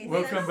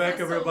Welcome back,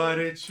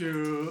 everybody,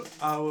 to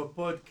our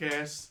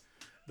podcast,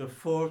 The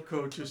Four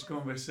Coaches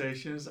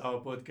Conversations. Our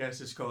podcast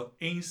is called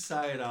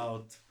Inside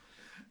Out.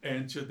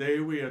 And today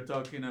we are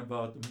talking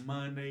about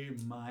money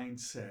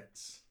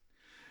mindsets.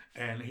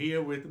 And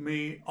here with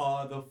me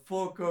are the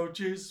four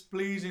coaches.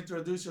 Please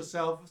introduce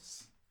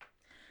yourselves.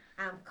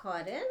 I'm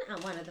Corden.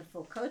 I'm one of the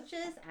four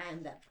coaches.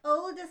 I'm the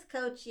oldest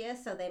coach here,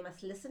 so they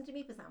must listen to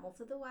me because I'm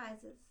also the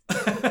wisest.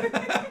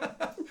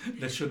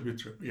 That should be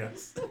true,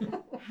 yes.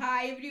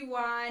 Hi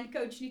everyone,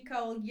 Coach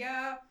Nicole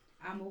here.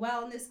 I'm a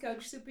wellness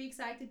coach, super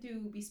excited to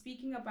be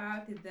speaking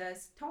about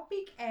this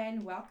topic,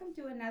 and welcome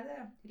to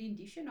another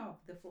rendition of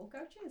The Four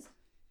Coaches.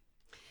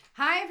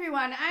 Hi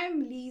everyone,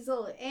 I'm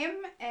Liesel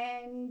M,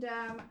 and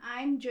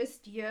I'm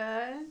just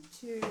here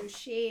to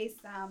share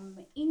some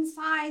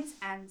insights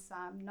and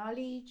some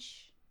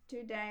knowledge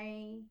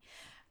today.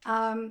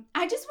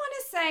 I just want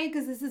to say,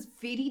 because this is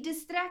very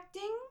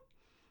distracting,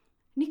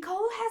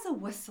 Nicole has a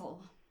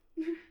whistle.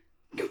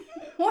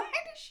 Why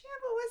does she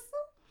have a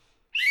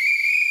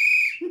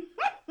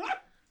whistle?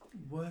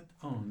 What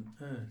on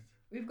earth?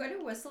 We've got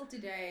a whistle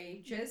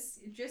today, just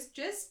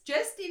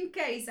in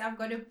case I've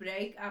got to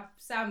break up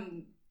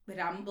some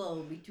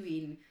rumble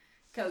between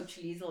Coach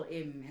Liesel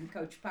M and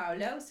Coach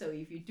Paulo. So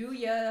if you do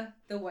hear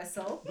the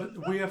whistle.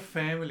 But we are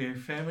family, and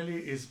family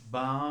is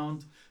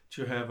bound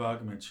to have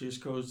arguments. She's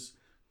Coach,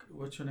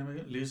 what's your name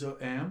again?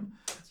 Liesel M.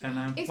 And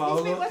I'm Excuse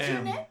Paulo me, what's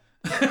M. your name?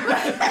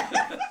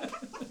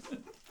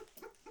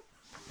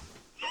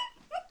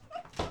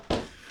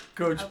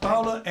 Coach Okay.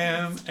 Paulo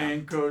M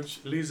and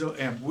Coach Liesel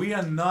M. We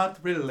are not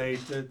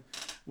related.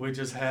 We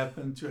just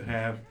happen to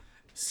have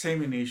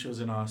same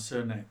initials in our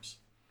surnames.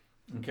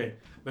 Okay,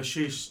 but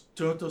she's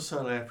total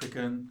South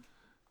African.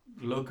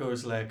 Loco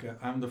is Lekker.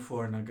 I'm the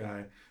foreigner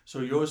guy.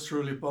 So yours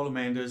truly, Paulo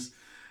Mendes,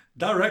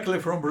 directly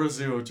from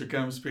Brazil to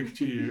come speak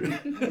to you.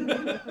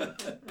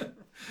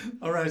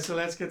 All right, so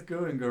let's get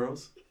going,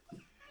 girls.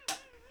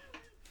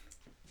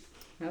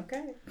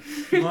 Okay.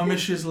 Mommy,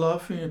 she's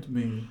laughing at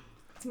me.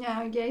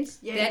 Ja, yes.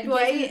 That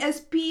Jy is-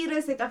 is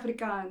pure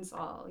Suid-Afrikaans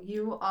al.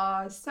 You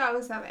are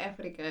so South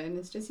African.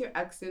 It's just your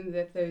accent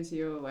that throws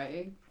you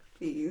away.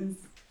 Please,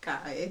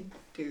 guy,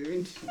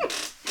 dude.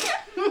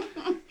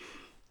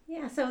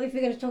 Yeah, so if we're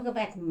going to talk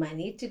about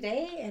money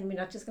today, and we're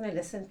not just going to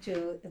listen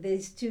to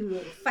these two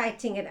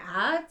fighting it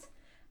out,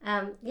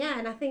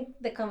 and I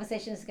think the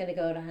conversation is going to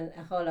go around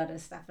a whole lot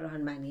of stuff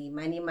around money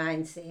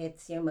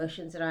mindsets, your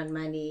emotions around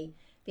money,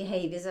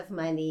 behaviors of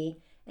money,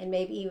 and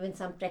maybe even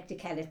some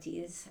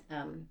practicalities.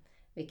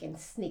 We can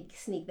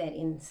sneak that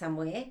in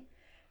somewhere.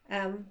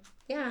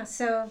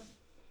 So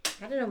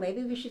I don't know,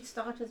 maybe we should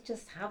start with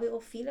just how we all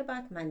feel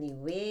about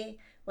money.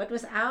 What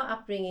was our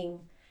upbringing,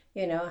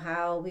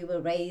 how we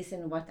were raised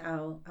and what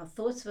our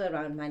thoughts were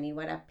around money,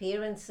 what our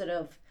parents sort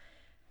of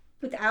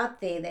put out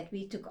there that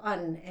we took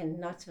on and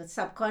not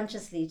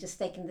subconsciously just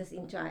taking this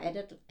into our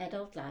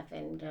adult life,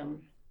 and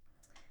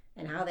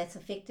how that's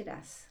affected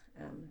us,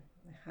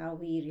 how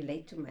we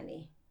relate to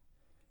money.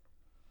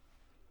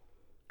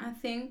 I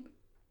think,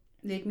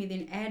 let me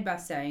then add by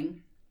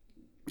saying,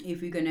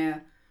 if we're going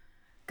to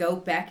go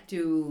back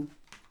to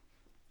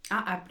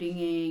our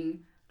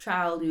upbringing,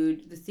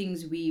 childhood, the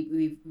things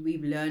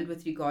we've learned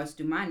with regards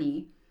to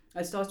money,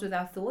 it starts with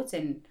our thoughts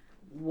and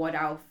what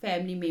our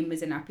family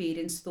members and our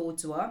parents'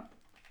 thoughts were.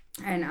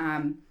 And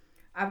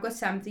I've got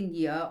something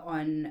here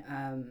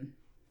on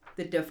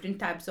the different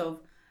types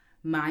of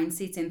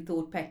mindsets and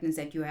thought patterns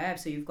that you have.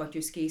 So you've got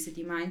your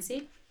scarcity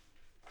mindset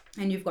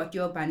and you've got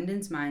your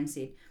abundance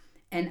mindset.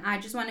 And I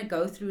just want to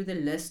go through the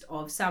list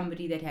of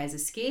somebody that has a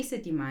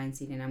scarcity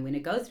mindset. And I'm going to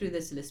go through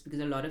this list because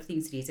a lot of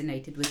things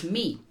resonated with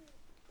me.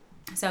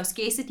 So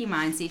scarcity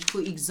mindset,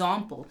 for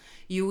example,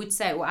 you would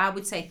say, or I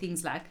would say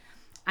things like,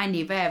 I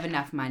never have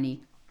enough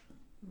money.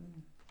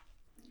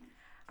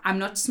 I'm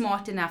not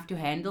smart enough to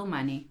handle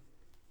money.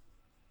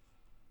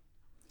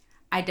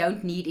 I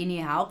don't need any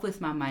help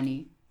with my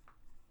money.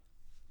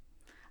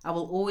 I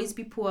will always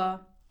be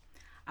poor.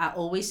 I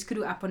always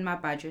screw up on my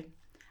budget.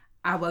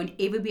 I won't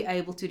ever be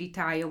able to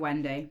retire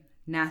one day.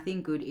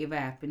 Nothing good ever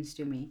happens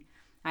to me.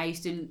 I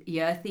used to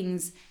hear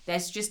things,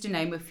 that's just to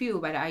name a few,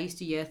 but I used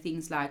to hear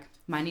things like,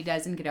 money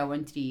doesn't grow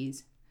on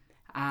trees.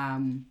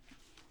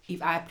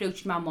 If I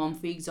approached my mom,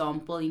 for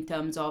example, in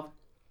terms of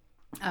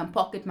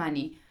pocket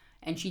money,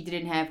 and she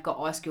didn't have,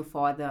 go ask your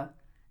father.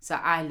 So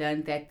I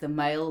learned that the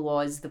male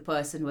was the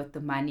person with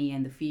the money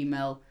and the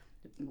female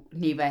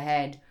never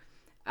had.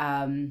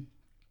 I'm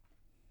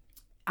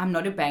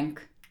not a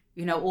bank.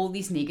 All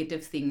these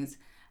negative things.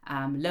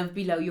 Live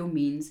below your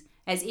means.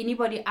 Has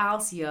anybody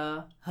else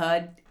here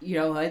heard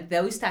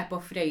those type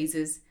of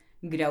phrases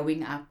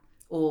growing up?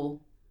 Or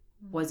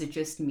was it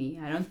just me?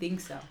 I don't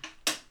think so.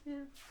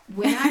 Yeah.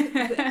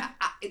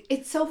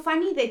 It's so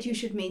funny that you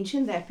should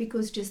mention that,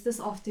 because just this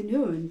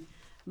afternoon,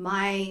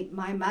 my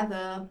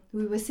mother,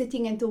 we were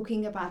sitting and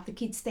talking about the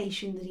kids'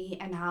 stationery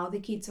and how the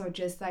kids are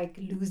just like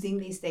losing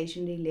their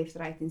stationery left,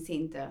 right and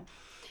center.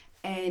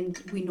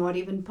 And we're not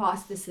even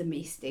past the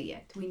semester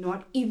yet. We're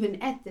not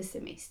even at the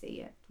semester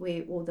yet.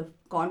 They've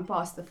gone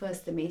past the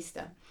first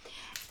semester.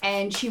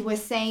 and she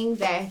was saying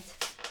that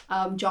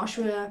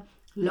Joshua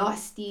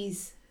lost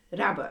his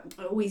rubber,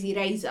 or his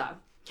eraser.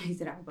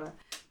 His rubber.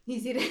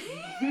 His eraser.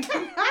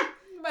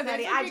 But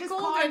Sorry, I just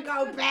can't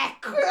go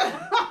back.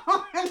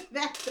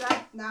 That's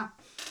right now.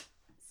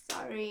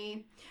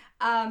 Sorry.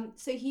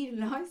 So he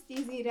lost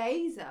his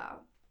eraser.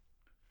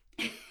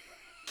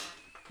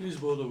 Please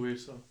blow the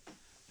whistle.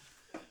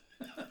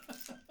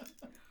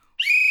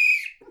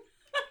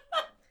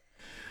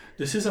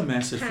 This is a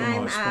message from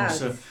Time our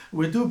sponsor. out.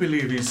 We do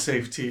believe in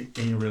safety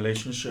in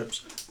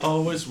relationships.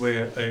 Always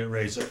wear a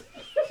razor.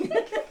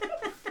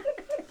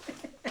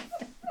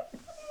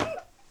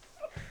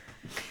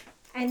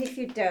 And if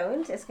you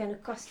don't, it's going to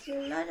cost you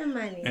a lot of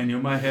money. And you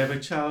might have a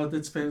child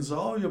that spends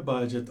all your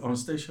budget on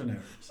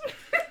stationaries.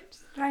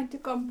 Trying to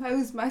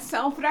compose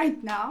myself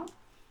right now.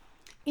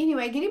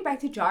 Anyway, getting back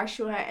to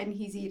Joshua and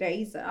his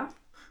eraser.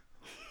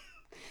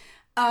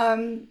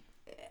 And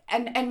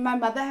my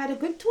mother had a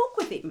good talk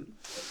with him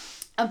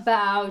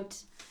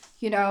about,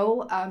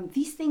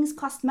 these things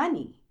cost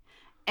money.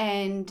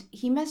 And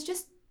he must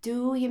just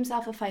do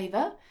himself a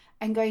favor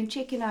and go and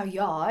check in our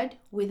yard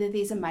whether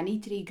there's a money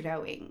tree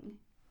growing.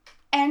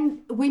 And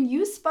when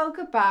you spoke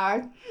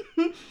about,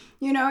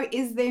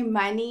 is there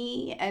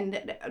money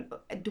and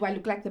do I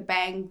look like the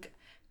bank?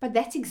 But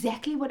that's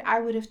exactly what I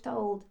would have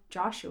told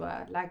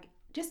Joshua. Like,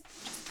 just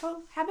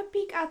go have a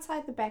peek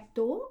outside the back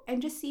door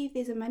and just see if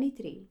there's a money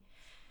tree.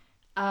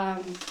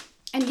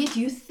 And yet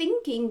you're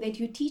thinking that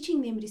you're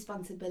teaching them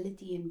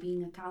responsibility and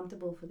being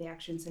accountable for their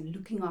actions and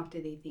looking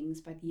after their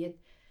things, but yet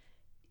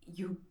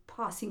you're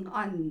passing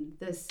on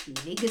this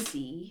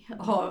legacy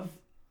of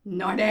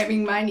not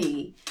having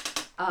money.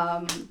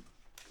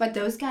 But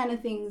those kind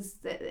of things,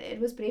 it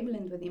was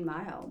prevalent within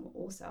my home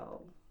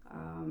also.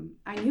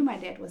 I knew my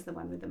dad was the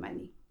one with the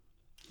money.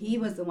 He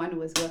was the one who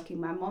was working.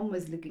 My mom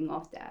was looking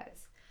after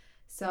us.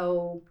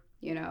 So,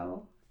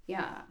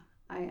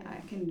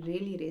 I can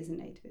really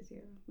resonate with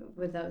you,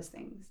 with those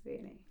things,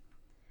 really.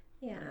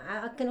 Yeah,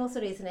 I can also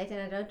resonate,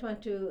 and I don't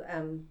want to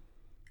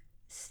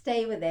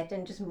stay with that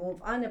and just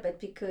move on a bit,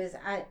 because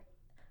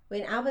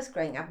when I was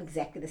growing up,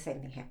 exactly the same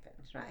thing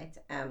happened, right?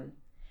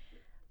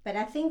 But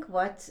I think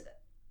what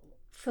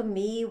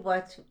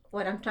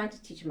I'm trying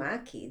to teach my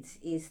kids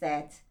is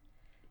that,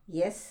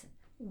 yes,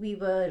 we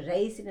were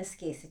raised in a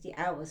scarcity.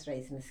 I was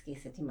raised in a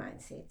scarcity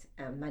mindset.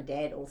 My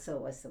dad also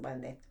was the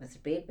one that was a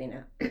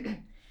breadwinner.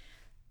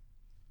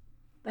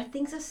 But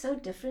things are so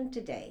different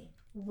today.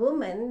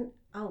 Women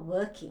are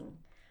working.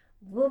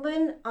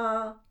 Women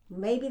are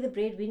maybe the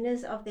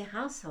breadwinners of their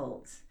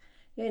households.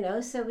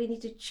 So we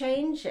need to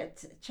change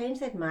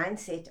that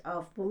mindset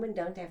of women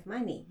don't have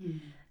money.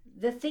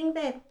 The thing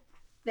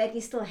that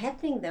is still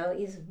happening though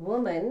is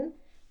women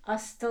are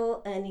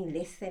still earning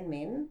less than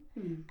men.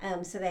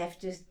 So they have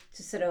to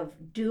sort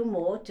of do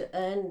more to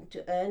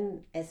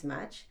earn as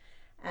much.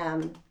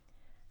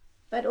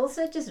 But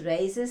also it just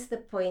raises the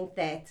point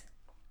that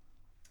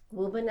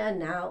women are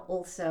now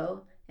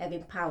also have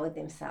empowered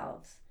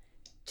themselves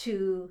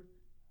to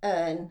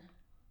earn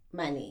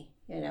money,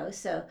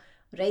 So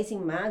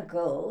raising my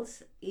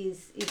girls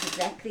is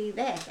exactly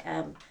that.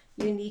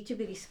 You need to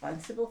be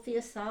responsible for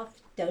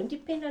yourself. Don't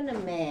depend on a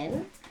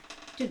man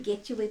to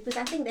get you with. But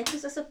I think that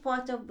was also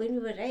part of when we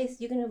were raised.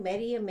 You're going to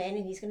marry a man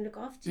and he's going to look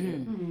after you.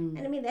 And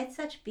I mean, that's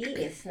such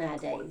BS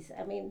nowadays.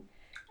 I mean,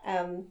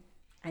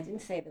 I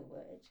didn't say the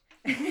word.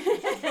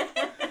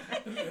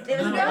 There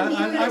was I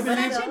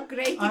believe such a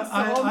great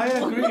example.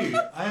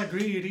 I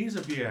agree. It is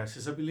a BS.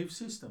 It's a belief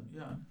system.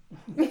 Yeah.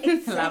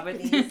 Love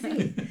it.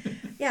 Exactly.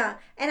 Yeah,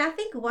 and I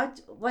think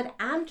what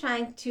I'm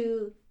trying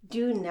to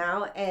do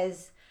now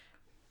as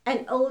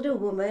an older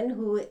woman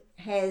who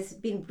has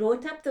been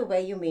brought up the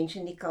way you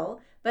mentioned, Nicole,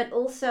 but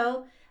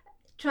also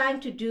trying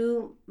to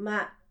do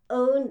my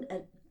own,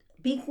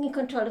 being in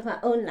control of my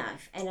own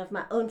life and of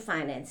my own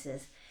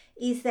finances,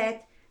 is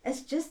that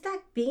it's just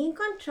like being in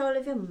control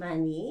of your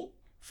money,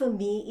 for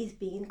me, is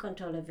being in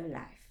control of your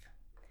life.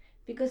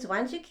 Because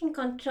once you can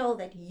control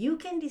that, you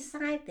can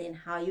decide then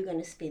how you're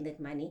going to spend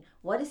that money,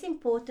 what is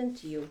important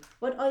to you,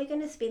 what are you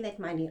going to spend that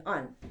money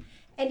on.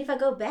 And if I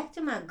go back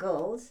to my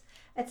goals,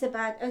 it's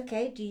about,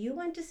 okay, do you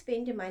want to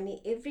spend your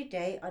money every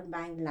day on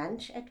buying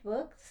lunch at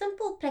work?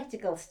 Simple,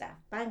 practical stuff.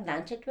 Buying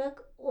lunch at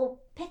work or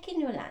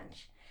packing your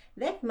lunch.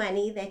 That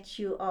money that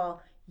you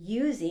are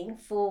using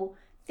for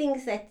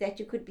things that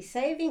you could be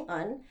saving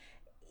on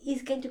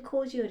is going to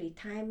cause your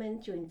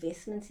retirement, your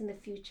investments in the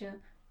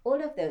future,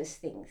 all of those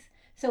things.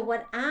 So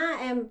what I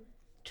am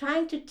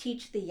trying to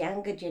teach the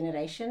younger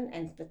generation,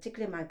 and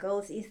particularly my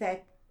girls, is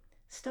that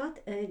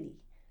start early.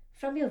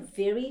 From your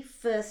very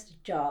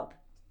first job,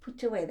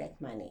 put away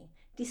that money.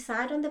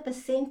 Decide on the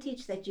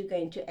percentage that you're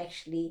going to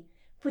actually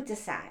put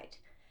aside.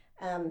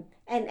 And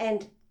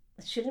it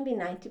shouldn't be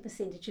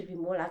 90%, it should be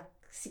more like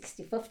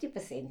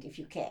 60-50% if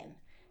you can.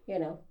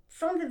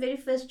 From the very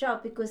first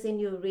job, because then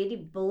you're really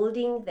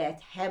building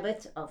that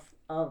habit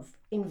of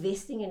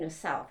investing in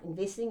yourself,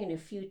 investing in your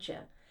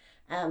future.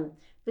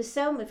 But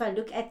so if I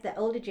look at the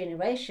older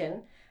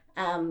generation,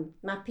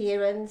 my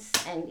parents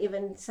and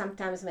even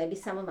sometimes maybe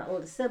some of my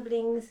older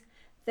siblings,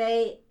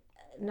 they,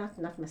 not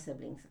my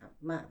siblings,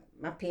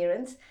 my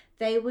parents,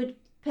 they would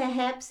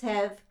perhaps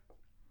have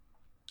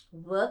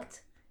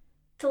worked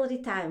till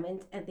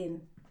retirement and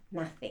then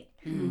nothing.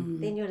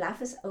 Then your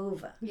life is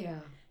over. Yeah.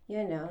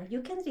 You know,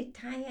 you can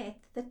retire at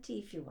 30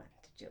 if you want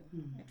to do,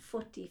 at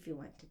 40 if you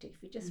want to do,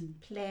 if you just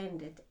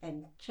planned it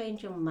and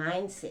change your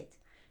mindset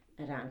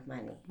around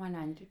money.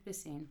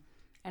 100%.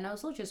 And I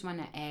also just want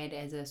to add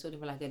as a sort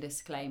of like a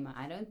disclaimer,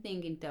 I don't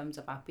think in terms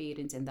of our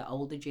parents and the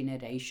older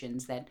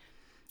generations that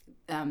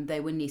they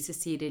were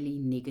necessarily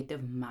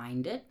negative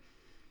minded.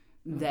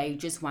 They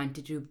just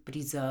wanted to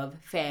preserve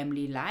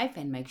family life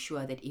and make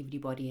sure that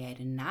everybody had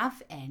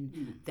enough,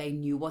 and they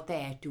knew what they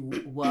had to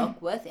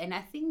work with. And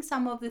I think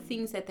some of the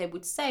things that they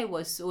would say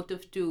was sort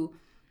of to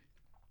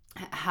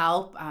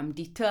help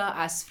deter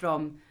us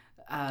from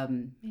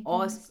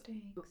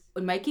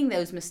making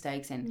those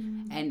mistakes,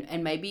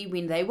 and maybe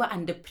when they were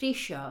under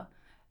pressure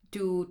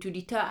to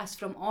deter us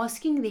from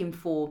asking them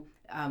for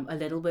a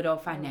little bit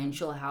of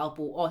financial help,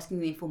 or asking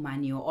them for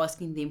money, or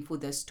asking them for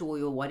this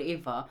toy or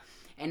whatever.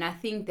 And I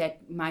think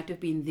that might have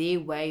been their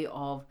way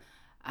of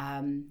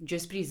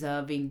just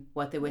preserving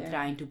what they were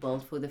trying to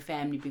build for the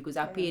family, because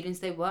our parents,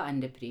 they were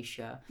under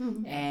pressure,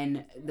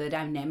 and the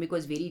dynamic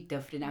was very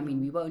different. I mean,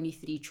 we were only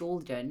 3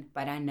 children,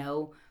 but I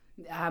know,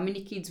 how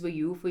many kids were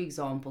you, for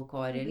example,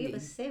 Karen? We were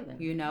 7.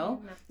 You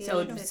know,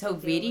 so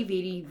very,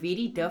 very,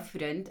 very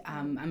different.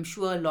 I'm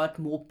sure a lot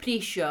more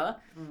pressure,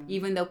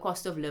 even though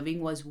cost of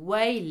living was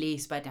way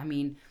less. But I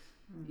mean,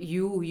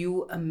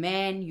 you a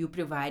man, you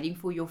providing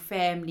for your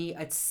family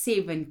at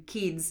 7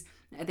 kids,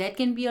 that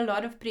can be a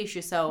lot of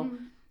pressure. So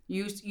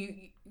you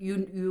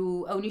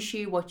only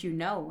share what you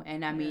know.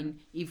 And I mean,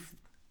 if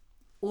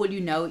all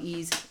you know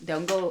is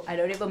I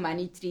don't have a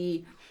money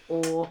tree,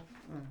 or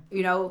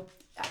you know,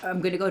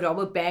 I'm going to go rob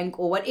a bank,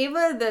 or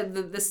whatever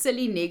the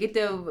silly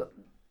negative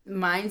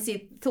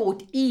mindset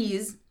thought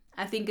is,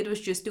 I think it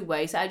was just a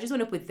waste. So I just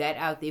want to put that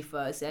out there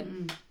first.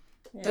 And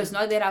it's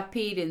not that our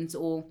parents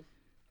or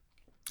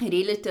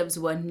relatives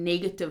were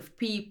negative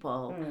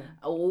people,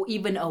 or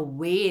even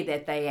aware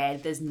that they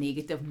had this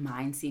negative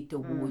mindset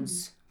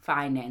towards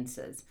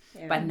finances.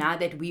 But now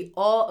that we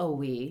are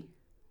aware,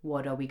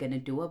 what are we going to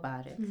do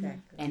about it?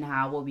 Exactly. And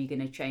how are we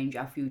going to change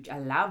our future? I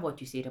love what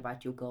you said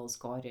about your girls'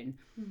 garden,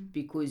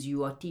 because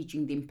you are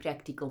teaching them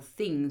practical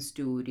things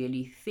to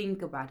really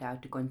think about how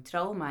to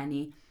control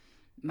money.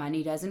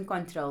 Money doesn't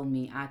control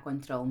me. I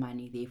control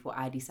money. Therefore,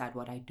 I decide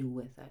what I do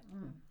with it.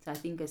 So I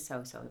think it's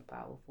so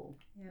powerful.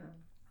 Yeah,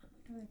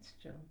 that's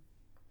true.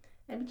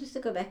 And just to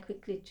go back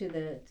quickly to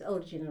the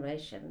older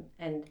generation,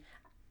 and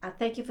I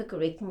thank you for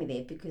correcting me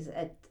there, because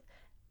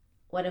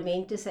what I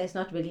meant to say is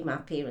not really my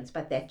parents,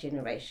 but that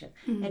generation.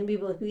 And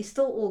we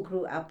still all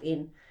grew up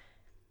in,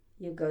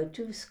 you go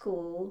to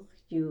school,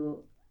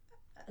 you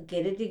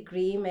get a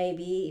degree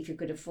maybe, if you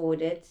could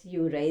afford it,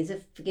 you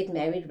get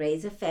married,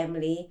 raise a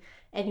family,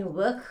 and you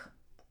work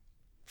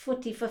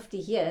 40, 50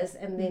 years,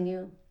 and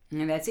then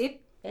And that's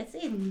it. That's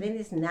it. Then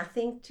there's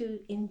nothing to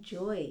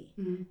enjoy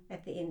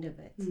at the end of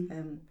it.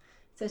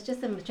 So it's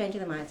just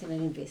changing the mindset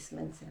and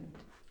investments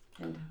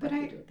and what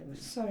we do with the money.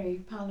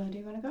 Sorry, Paolo, do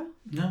you want to go?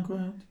 No, go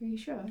ahead. Are you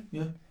sure?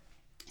 Yeah.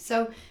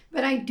 So,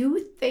 but I do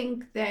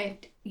think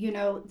that, you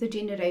know, the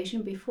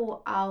generation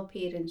before our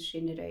parents'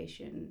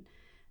 generation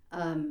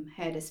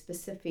had a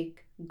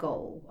specific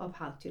goal of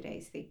how to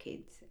raise their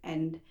kids.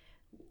 And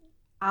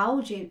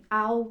our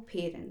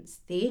parents,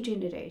 their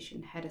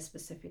generation, had a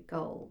specific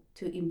goal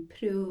to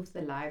improve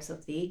the lives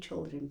of their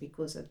children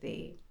because of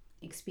their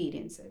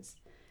experiences.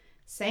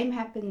 Same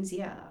happens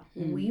here.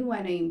 We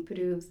want to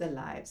improve the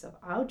lives of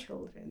our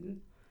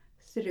children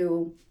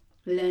through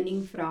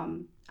learning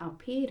from our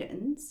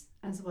parents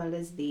as well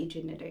as their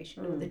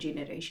generation or the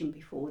generation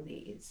before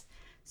theirs.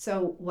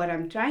 So what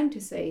I'm trying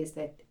to say is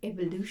that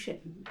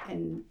evolution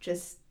and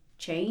just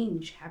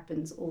change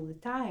happens all the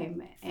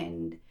time,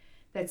 and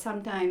that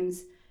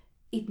sometimes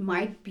it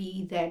might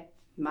be that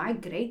my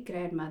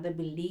great-grandmother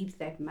believed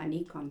that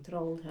money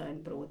controlled her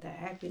and brought her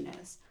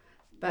happiness,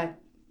 but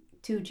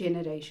 2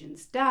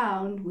 generations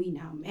down, we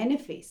now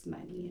manifest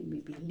money and we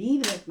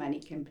believe that money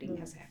can bring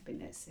us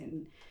happiness,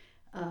 and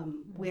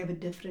we have a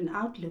different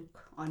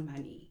outlook on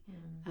money.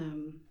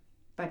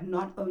 But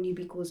not only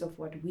because of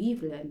what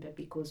we've learned, but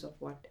because of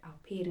what our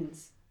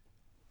parents,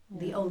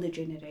 the older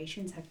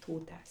generations, have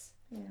taught us.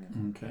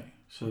 Okay,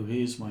 so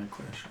here's my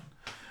question.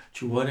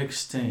 To what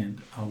extent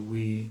are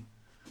we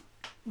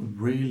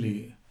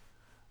really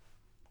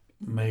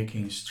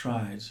making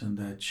strides in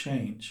that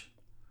change?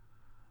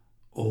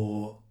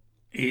 Or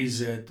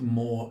is it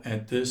more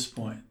at this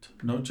point,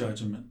 no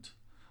judgment,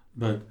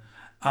 but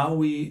are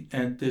we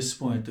at this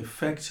point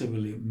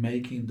effectively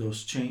making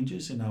those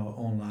changes in our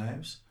own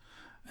lives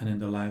and in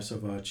the lives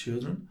of our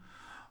children?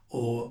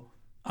 Or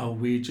are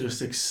we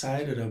just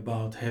excited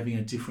about having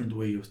a different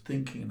way of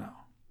thinking now?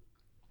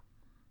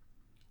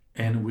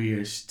 And we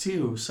are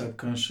still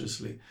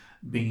subconsciously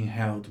being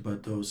held by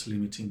those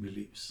limiting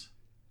beliefs.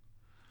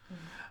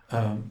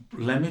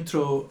 Let me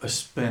throw a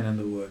span in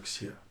the works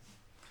here.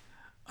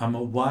 I'm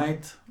a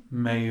white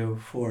male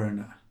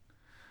foreigner.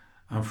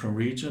 I'm from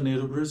Rio de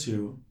Janeiro,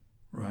 Brazil,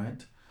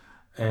 right?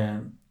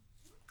 And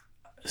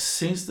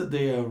since the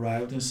day I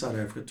arrived in South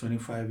Africa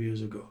 25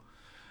 years ago,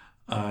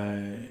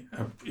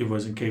 it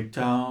was in Cape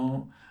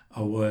Town.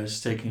 I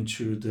was taken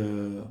to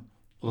the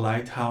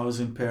lighthouse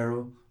in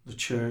Peru, the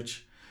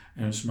church,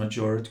 and it was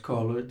majority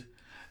colored,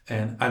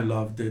 and I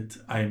loved it.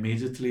 I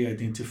immediately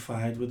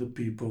identified with the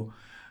people.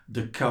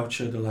 The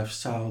culture, the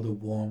lifestyle, the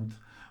warmth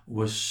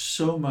was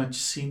so much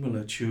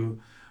similar to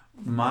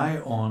my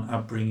own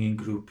upbringing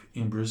group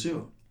in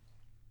Brazil,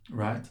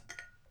 right?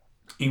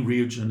 In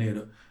Rio de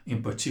Janeiro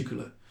in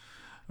particular,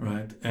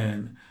 right?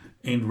 And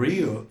in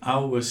Rio, I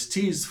was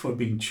teased for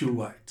being too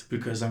white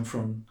because I'm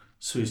from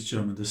Swiss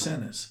German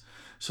descendants.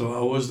 So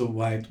I was the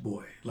white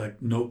boy,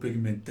 like no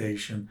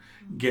pigmentation,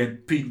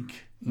 get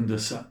pink in the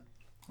sun,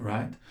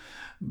 right?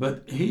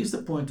 But here's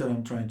the point that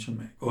I'm trying to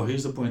make, or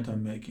here's the point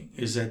I'm making,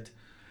 is that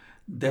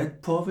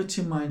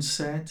poverty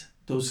mindset,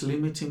 those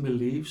limiting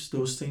beliefs,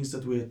 those things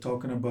that we're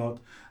talking about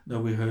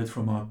that we heard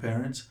from our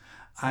parents,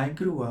 I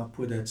grew up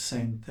with that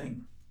same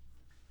thing.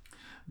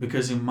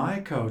 Because in my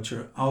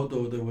culture,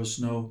 although there was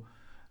no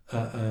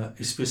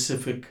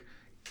specific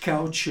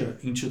culture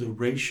into the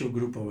racial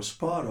group I was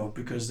part of,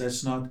 because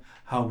that's not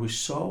how we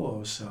saw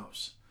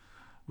ourselves.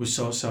 We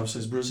saw ourselves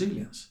as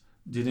Brazilians.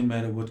 Didn't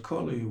matter what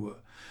color you were.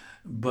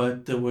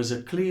 But there was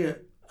a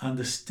clear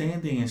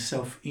understanding and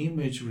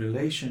self-image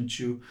relation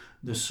to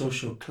the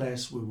social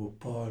class we were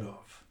part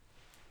of.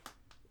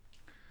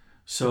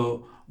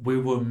 So we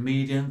were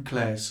median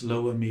class,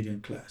 lower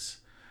median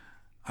class.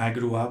 I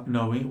grew up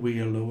knowing we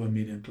are lower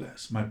median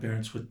class. My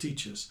parents were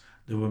teachers.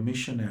 They were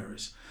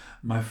missionaries.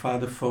 My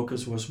father's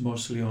focus was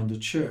mostly on the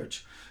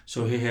church.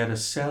 So he had a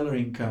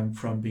salary income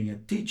from being a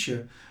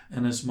teacher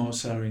and a small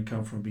salary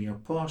income from being a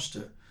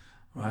pastor,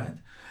 right?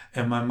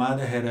 And my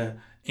mother had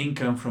an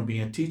income from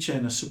being a teacher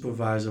and a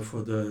supervisor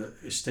for the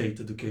state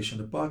education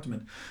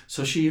department.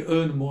 So she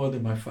earned more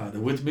than my father.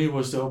 With me, it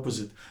was the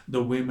opposite.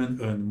 The women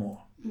earned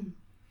more.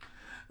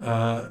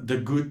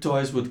 The good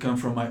toys would come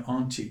from my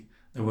auntie.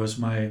 There was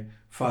my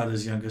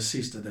father's younger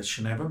sister that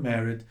she never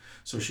married,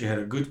 so she had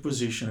a good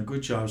position, a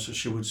good job, so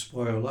she would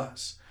spoil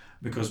us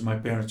because my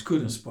parents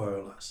couldn't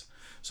spoil us.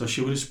 So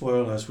she would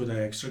spoil us with an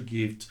extra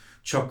gift,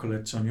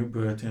 chocolates on your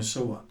birthday and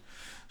so on.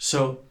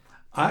 So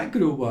I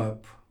grew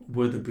up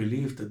with the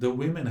belief that the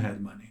women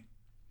had money.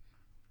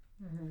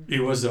 It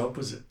was the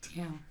opposite,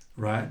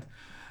 right?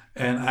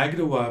 And I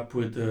grew up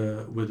with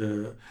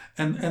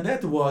and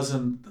that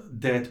wasn't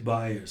that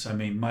bias. I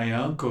mean, my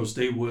uncles,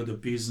 they were the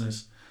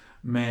business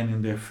men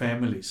in their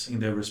families,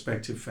 in their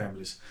respective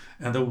families,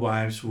 and the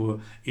wives were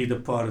either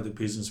part of the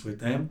business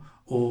with them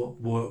or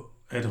were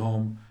at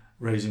home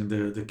raising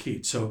the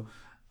kids. So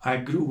I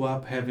grew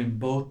up having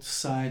both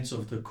sides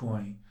of the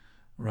coin,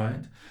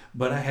 right?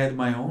 But I had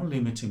my own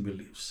limiting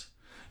beliefs.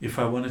 If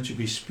I wanted to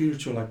be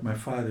spiritual like my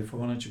father, if I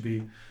wanted to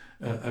be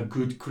a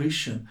good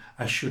Christian,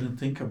 I shouldn't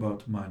think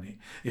about money.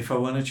 If I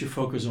wanted to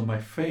focus on my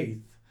faith,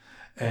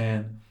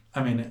 and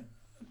I mean,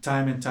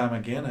 time and time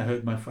again, I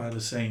heard my father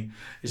saying,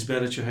 it's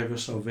better to have your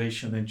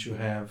salvation than to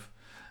have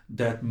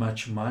that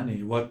much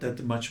money. What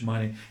that much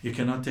money? You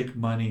cannot take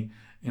money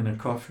in a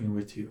coffin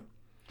with you.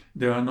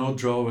 There are no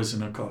drawers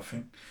in a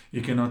coffin.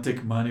 You cannot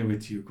take money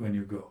with you when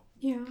you go.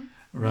 Yeah.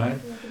 Right?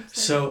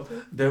 So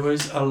there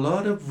was a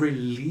lot of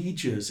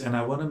religious, and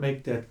I want to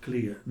make that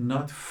clear,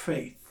 not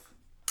faith.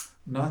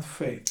 Not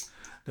faith.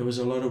 There was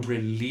a lot of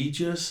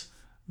religious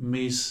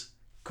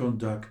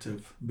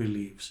misconstructive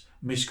beliefs,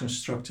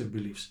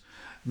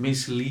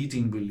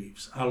 misleading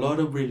beliefs, a lot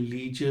of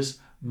religious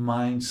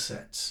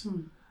mindsets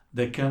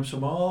that comes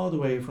from all the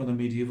way from the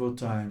medieval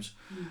times.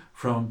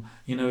 From,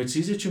 it's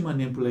easy to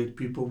manipulate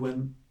people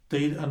when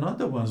they are not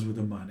the ones with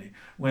the money,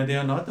 when they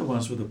are not the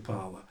ones with the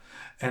power.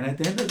 And at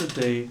the end of the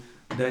day,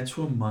 that's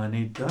what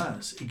money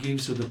does. It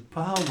gives you the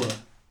power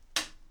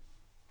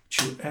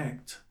to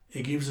act.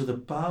 It gives you the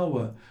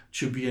power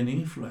to be an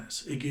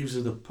influence. It gives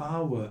you the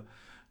power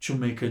to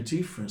make a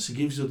difference. It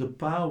gives you the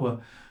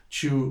power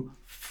to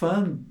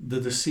fund the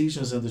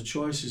decisions and the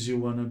choices you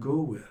want to go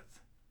with.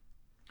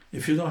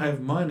 If you don't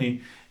have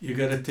money, you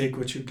got to take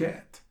what you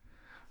get.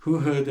 Who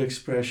heard the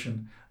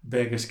expression,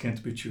 beggars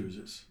can't be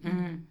choosers?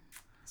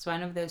 It's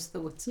one of those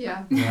thoughts.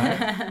 Yeah.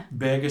 Right?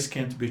 Beggars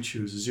can't be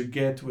choosers. You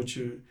get what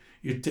you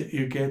take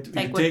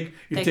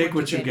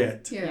what you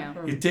get. Yeah.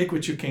 You take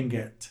what you can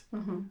get.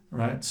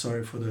 Right?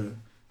 Sorry for the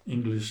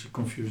English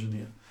confusion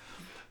here.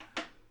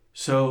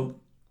 So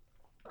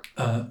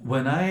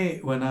when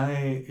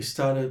I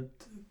started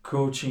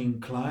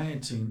coaching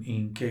clients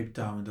in Cape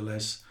Town in the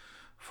last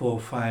 4 or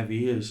 5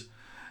 years,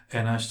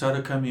 and I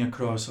started coming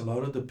across a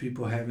lot of the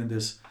people having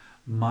this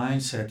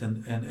mindset,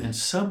 and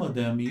some of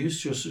them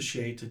used to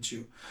associate it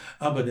to,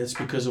 but that's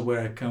because of where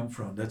I come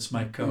from, that's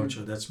my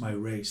culture, that's my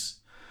race.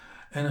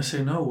 And I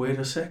say, no, wait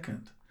a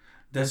second,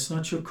 that's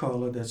not your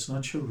color, that's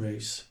not your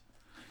race.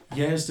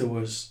 Yes, there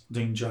was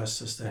the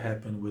injustice that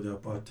happened with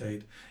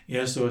apartheid.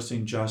 Yes, there was the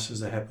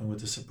injustice that happened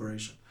with the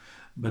separation.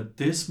 But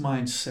this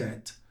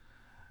mindset,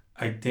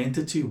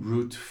 identity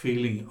root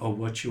feeling of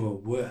what you are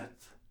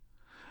worth,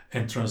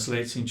 and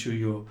translates into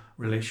your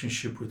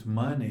relationship with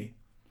money,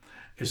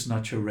 it's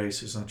not your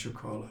race, it's not your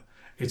color.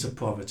 It's a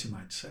poverty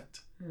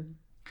mindset.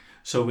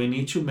 So we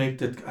need to make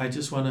that, I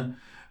just want to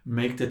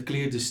make that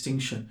clear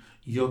distinction.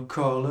 Your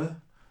color,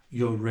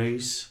 your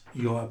race,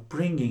 your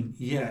upbringing,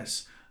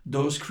 yes,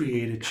 those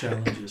created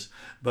challenges.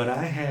 But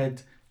I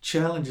had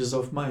challenges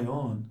of my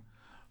own,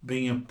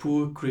 being a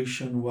poor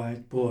Christian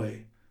white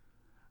boy,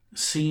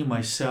 seeing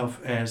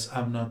myself as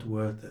I'm not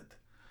worth it.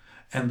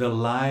 And the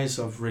lies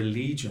of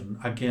religion,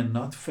 again,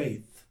 not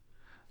faith,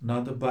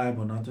 not the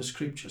Bible, not the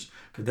scriptures,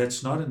 because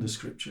that's not in the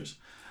scriptures.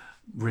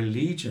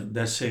 Religion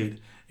that said,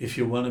 if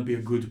you want to be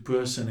a good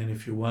person and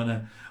if you want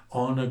to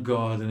honor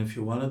God and if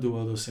you want to do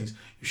all those things,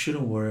 you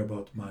shouldn't worry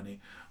about money.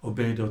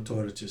 Obey the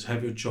authorities,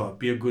 have your job,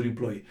 be a good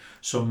employee.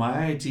 So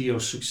my idea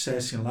of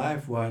success in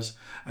life was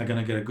I'm going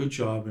to get a good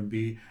job and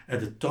be at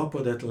the top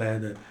of that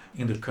ladder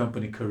in the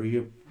company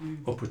career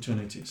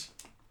opportunities.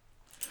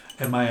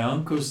 And my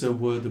uncles that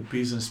were the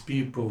business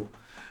people,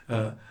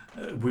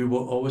 we were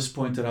always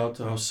pointed out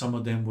how some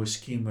of them were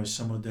schemers,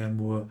 some of them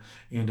were,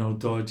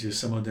 dodgy,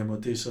 some of them were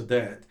this or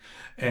that.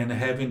 And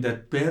having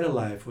that better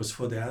life was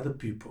for the other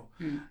people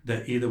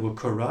that either were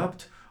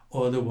corrupt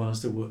or the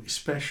ones that were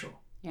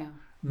special. Yeah.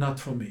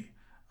 Not for me.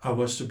 I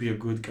was to be a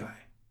good guy.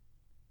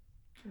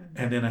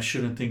 And then I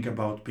shouldn't think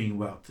about being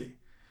wealthy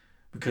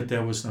because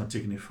that was not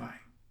dignifying.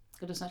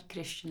 It was not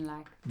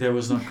Christian-like. That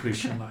was not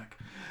Christian-like.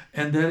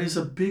 And that is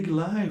a big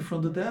lie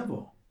from the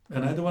devil.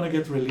 And I don't want to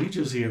get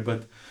religious here,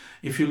 but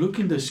if you look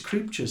in the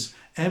scriptures,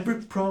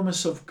 every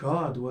promise of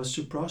God was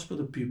to prosper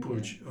the people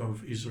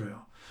of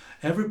Israel.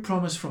 Every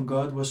promise from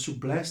God was to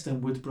bless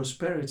them with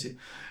prosperity.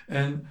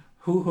 And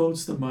who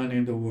holds the money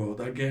in the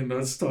world? Again,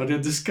 not start a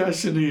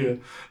discussion here.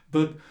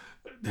 But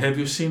have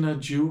you seen a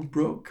Jew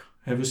broke?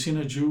 Have you seen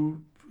a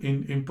Jew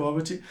in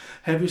poverty?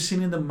 Have you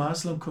seen in the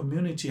Muslim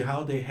community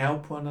how they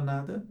help one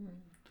another?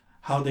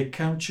 How they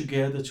come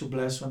together to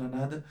bless one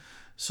another?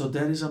 So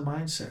that is a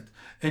mindset.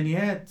 And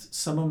yet,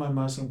 some of my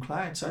Muslim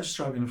clients are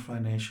struggling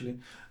financially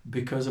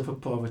because of a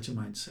poverty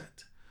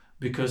mindset.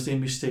 Because they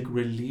mistake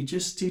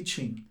religious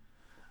teaching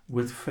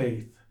with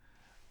faith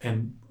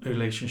and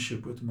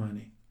relationship with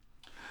money.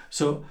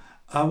 So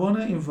I want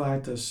to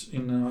invite us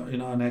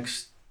in our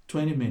next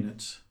 20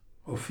 minutes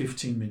or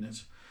 15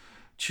 minutes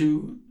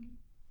to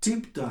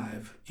deep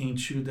dive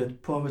into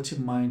that poverty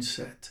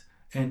mindset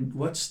and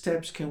what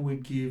steps can we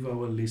give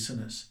our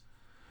listeners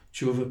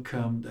to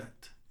overcome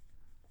that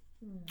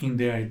in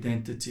their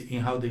identity,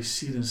 in how they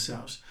see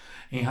themselves,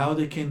 in how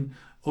they can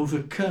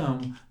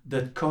overcome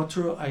that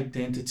cultural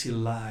identity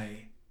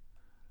lie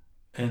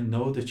and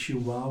know that you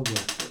are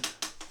worth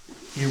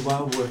it. You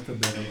are worth a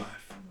better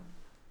life.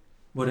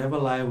 Whatever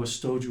lie was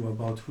told you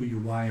about who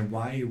you are and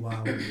why you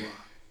are who you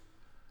are.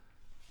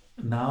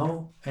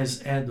 Now,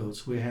 as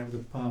adults, we have the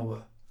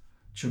power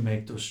to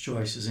make those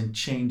choices and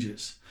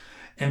changes.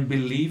 And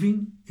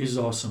believing is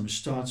awesome. It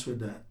starts with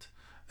that.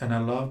 And I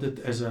love that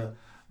as a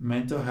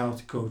mental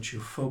health coach, you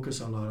focus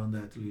a lot on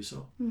that,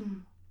 Liesl.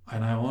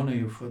 And I honor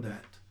you for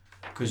that.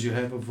 Because you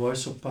have a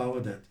voice of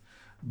power that,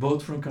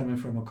 both from coming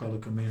from a color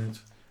community,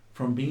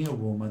 from being a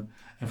woman,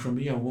 and from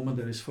being a woman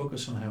that is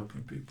focused on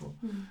helping people,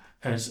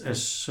 as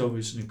so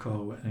is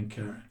Nicole and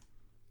Karen,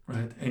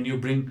 right? And you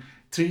bring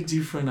 3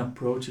 different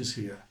approaches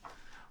here.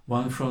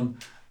 One from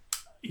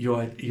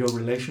your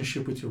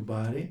relationship with your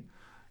body,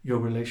 your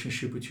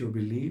relationship with your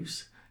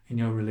beliefs, and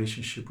your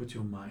relationship with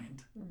your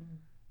mind.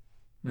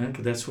 Right?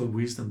 That's what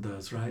wisdom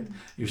does, right?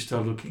 You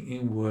start looking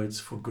inwards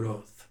for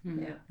growth,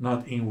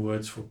 not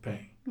inwards for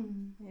pain.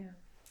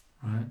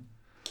 Right?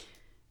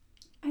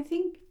 I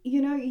think,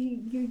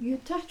 you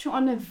touch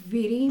on a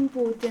very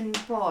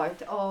important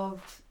part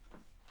of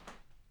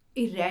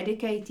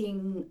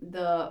eradicating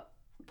the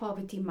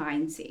poverty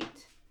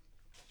mindset,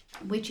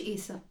 which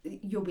is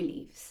your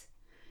beliefs.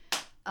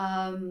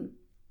 And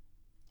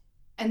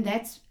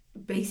that's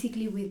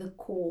basically where the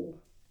core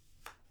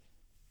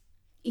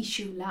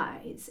issue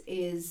lies,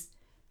 is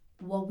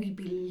what we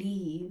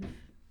believe,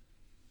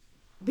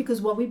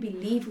 because what we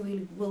believe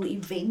will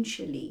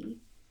eventually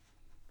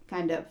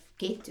kind of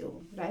get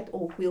to, right?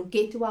 Or we'll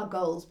get to our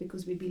goals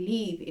because we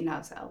believe in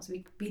ourselves.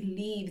 We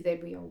believe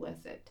that we are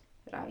worth it,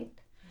 right?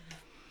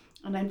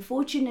 And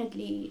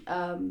unfortunately,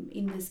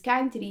 in this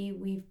country,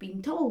 we've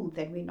been told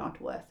that we're not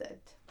worth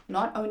it.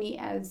 Not only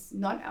as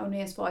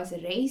far as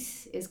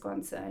race is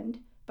concerned,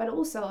 but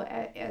also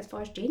as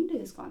far as gender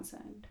is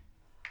concerned.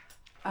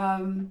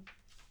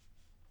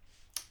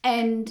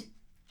 And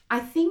I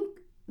think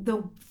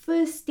the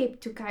first step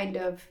to kind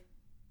of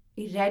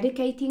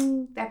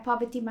eradicating that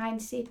poverty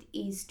mindset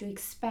is to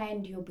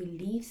expand your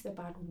beliefs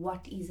about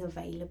what is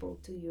available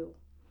to you.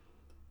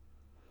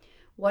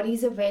 What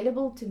is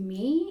available to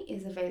me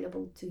is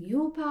available to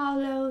you,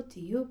 Paolo, to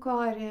you,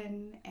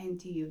 Karen, and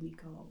to you,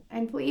 Nicole,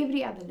 and for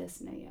every other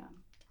listener here.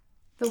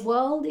 The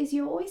world is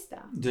your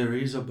oyster. There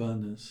is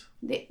abundance.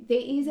 There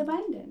is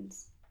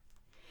abundance.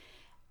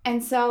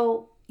 And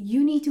so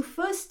you need to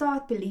first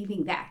start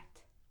believing that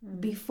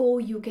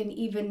before you can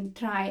even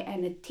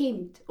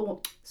attempt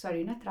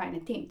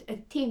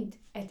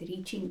at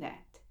reaching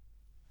that.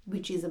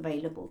 which is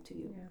available to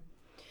you. Yeah.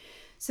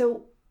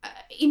 So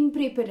in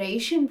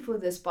preparation for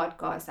this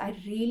podcast, I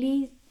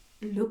really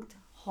looked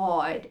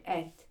hard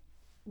at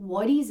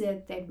what is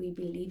it that we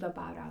believe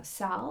about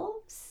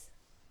ourselves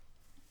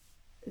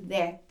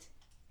that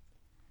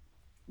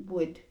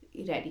would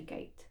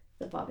eradicate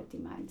the poverty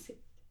mindset.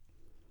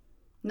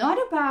 Not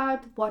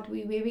about what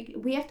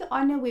we have to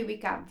honor where we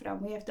come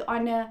from. We have to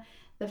honor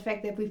the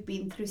fact that we've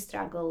been through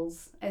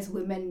struggles as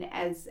women,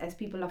 as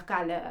people of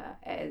color,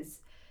 as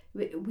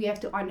we have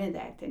to honor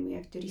that, and we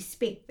have to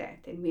respect that,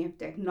 and we have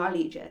to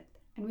acknowledge it,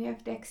 and we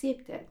have to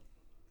accept it.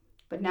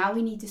 But now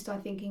we need to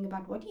start thinking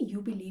about, what do you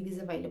believe is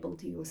available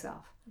to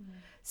yourself?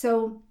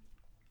 So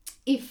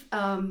if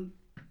and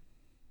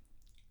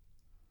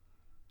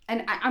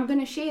I'm going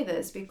to share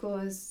this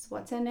because,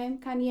 what's her name?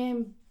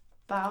 Kanye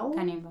Bao.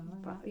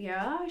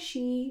 Yeah,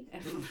 she,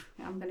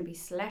 I'm going to be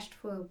slashed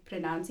for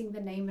pronouncing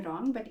the name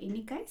wrong, but in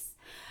any case,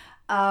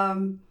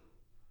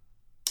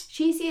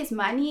 she says,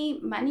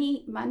 money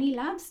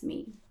loves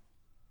me.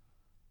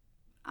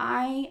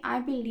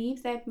 I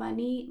believe that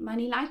money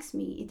likes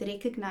me. It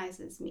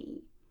recognizes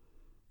me.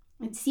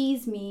 It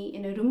sees me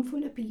in a room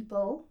full of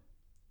people,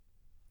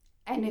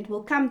 and it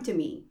will come to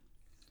me.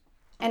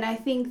 And I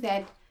think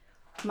that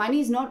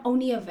money is not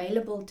only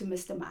available to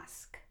Mr.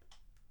 Musk.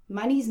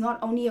 Money is not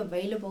only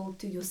available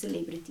to your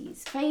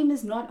celebrities. Fame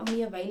is not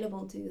only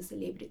available to your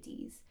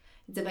celebrities.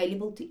 It's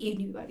available to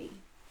anybody.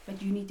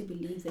 But you need to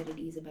believe that it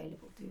is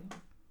available to you.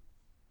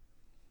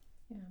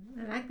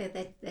 Yeah, I like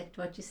that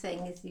what you're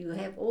saying is you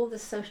have all the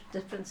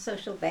different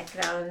social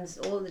backgrounds,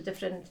 all the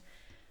different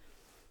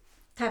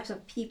types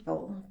of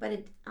people,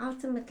 but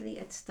ultimately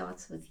it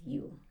starts with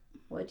you.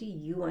 What do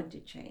you want to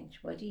change?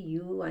 What do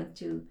you want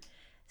to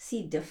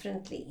see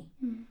differently?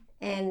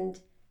 And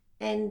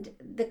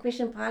the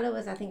question Paula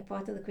was, I think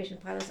part of the question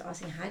Paula was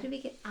asking, how do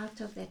we get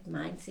out of that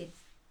mindset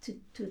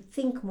to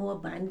think more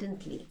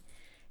abundantly,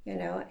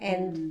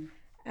 and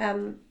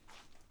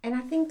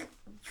I think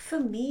for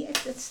me it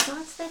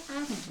starts that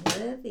I'm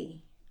worthy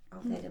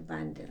of that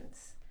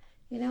abundance.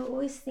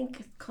 Always think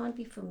it can't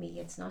be for me,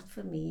 it's not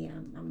for me,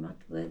 I'm not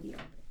worthy of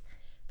it.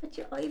 But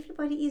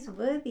everybody is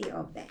worthy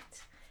of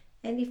that.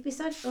 And if we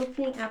start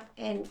opening up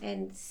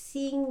and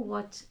seeing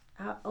what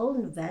our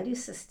own value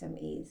system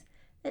is,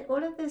 that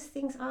all of those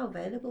things are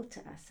available to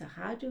us. So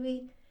I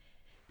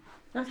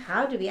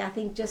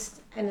think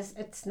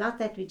it's not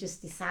that we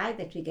just decide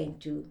that we're going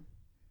to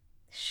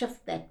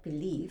shift that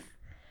belief,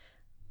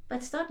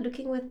 but start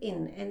looking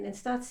within and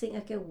start saying,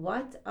 okay,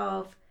 what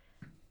of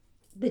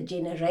the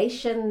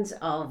generations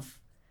of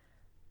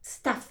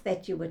stuff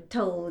that you were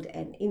told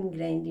and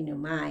ingrained in your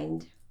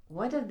mind,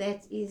 what of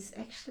that is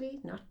actually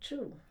not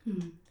true?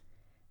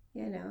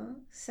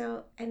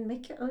 So, and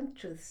make your own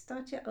truth,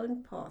 start your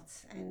own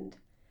paths and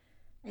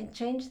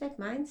change that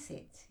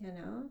mindset.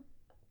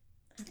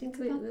 I think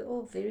we're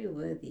all very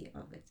worthy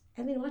of it.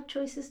 And then what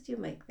choices do you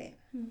make then?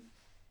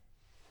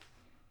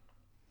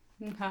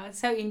 It's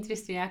so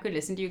interesting. I could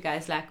listen to you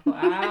guys like for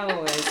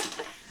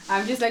hours.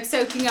 I'm just like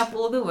soaking up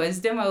all the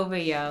wisdom over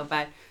here.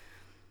 But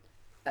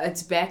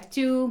it's back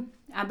to,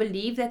 I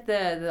believe that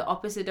the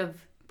opposite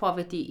of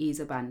poverty is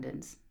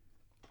abundance.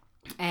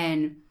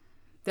 And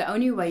the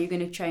only way you're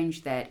going to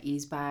change that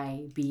is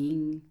by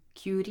being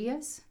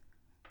curious,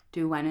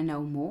 to want to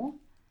know more,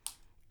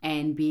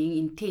 and being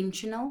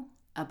intentional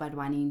about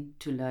wanting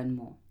to learn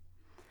more.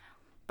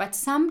 But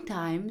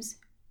sometimes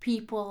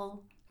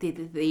people,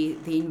 the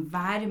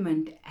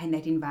environment, and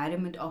that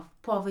environment of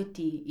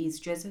poverty is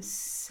just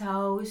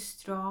so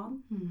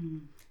strong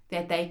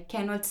that they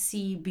cannot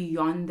see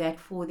beyond that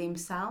for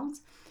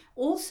themselves.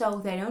 Also,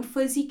 they don't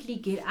physically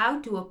get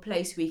out to a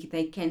place where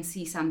they can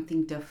see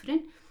something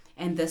different,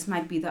 and this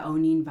might be the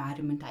only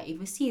environment I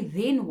ever see.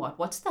 Then what?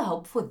 What's the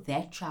hope for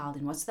that child,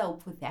 and what's the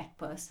hope for that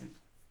person?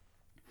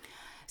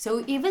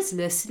 So whoever's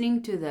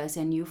listening to this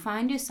and you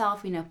find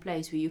yourself in a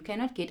place where you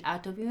cannot get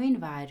out of your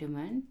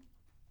environment,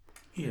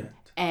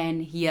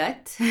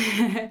 yet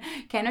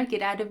cannot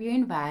get out of your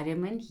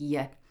environment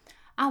yet,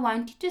 I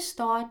want you to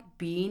start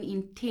being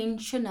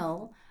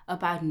intentional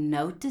about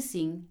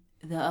noticing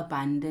the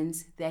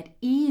abundance that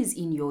is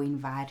in your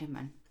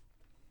environment.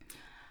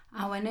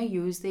 I want to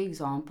use the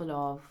example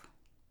of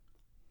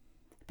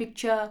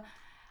picture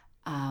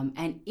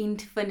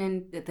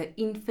the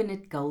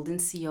infinite golden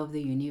sea of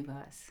the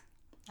universe.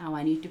 I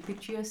want you to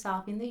picture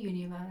yourself in the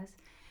universe,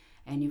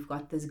 and you've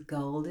got this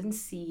golden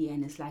sea,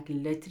 and it's like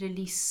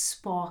literally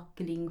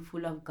sparkling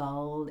full of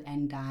gold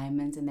and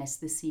diamonds, and that's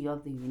the sea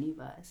of the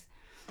universe.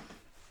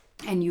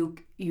 And you're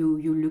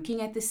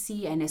looking at the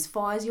sea, and as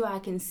far as your eye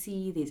can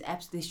see,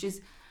 there's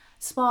just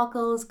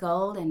sparkles,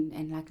 gold,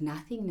 and like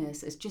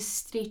nothingness. It just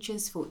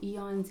stretches for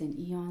eons and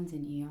eons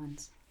and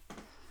eons.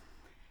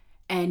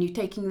 And you're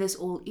taking this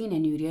all in,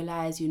 and you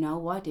realize, you know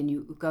what, and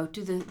you go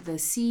to the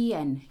sea,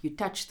 and you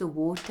touch the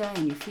water,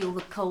 and you feel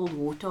the cold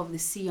water of the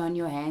sea on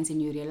your hands,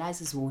 and you realize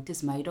this water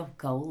is made of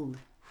gold,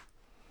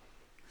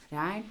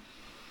 right?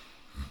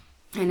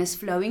 And it's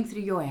flowing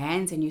through your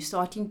hands, and you're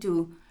starting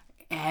to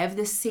have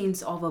this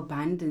sense of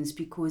abundance,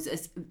 because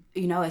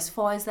as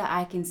far as the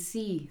eye can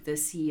see, the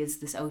sea is,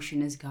 this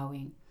ocean is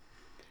going.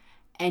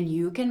 And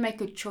you can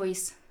make a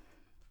choice.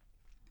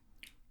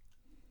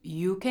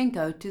 You can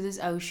go to this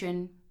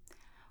ocean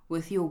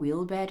with your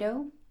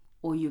wheelbarrow,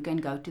 or you can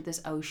go to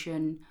this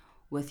ocean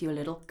with your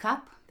little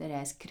cup that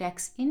has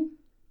cracks in.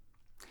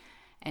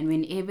 And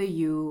whenever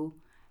you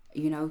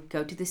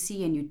go to the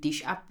sea and you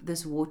dish up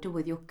this water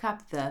with your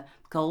cup, the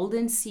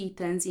golden sea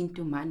turns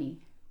into money.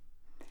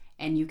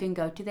 And you can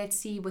go to that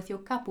sea with your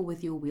cup or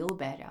with your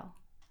wheelbarrow.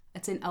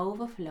 It's an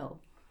overflow.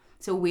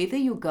 So whether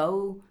you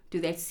go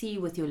to that sea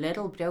with your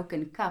little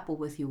broken cup or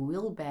with your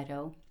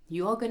wheelbarrow,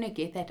 you are going to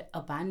get that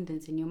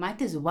abundance. And you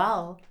might as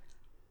well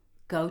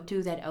go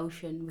to that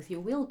ocean with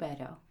your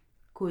wheelbarrow,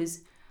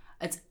 because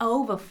it's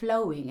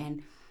overflowing.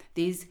 And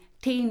there's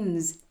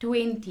 10s,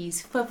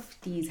 20s,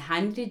 50s,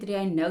 100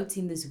 rand notes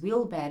in this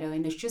wheelbarrow,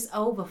 and it's just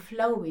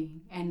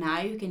overflowing. And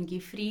now you can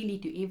give freely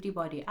to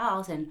everybody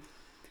else. And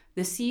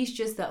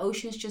the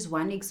ocean is just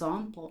one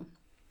example.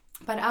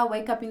 But I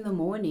wake up in the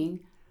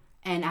morning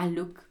and I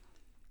look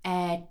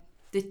at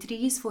the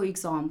trees, for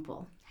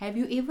example. Have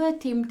you ever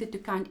attempted to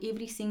count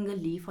every single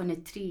leaf on a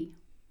tree?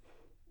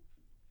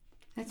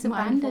 That's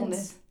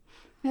abundance.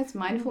 That's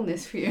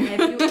mindfulness for you. Have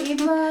you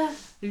ever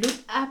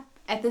looked up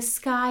at the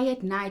sky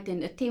at night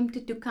and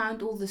attempted to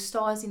count all the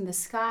stars in the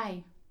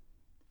sky?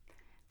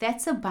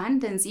 That's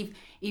abundance.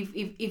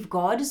 If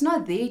God is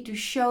not there to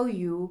show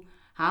you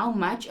how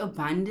much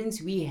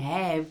abundance we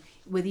have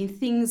within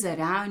things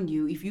around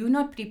you, if you're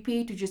not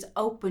prepared to just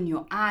open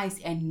your eyes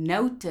and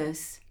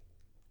notice,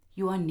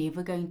 you are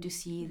never going to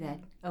see that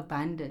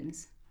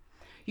abundance.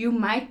 You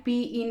might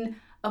be in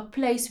a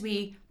place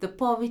where the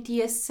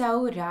poverty is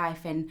so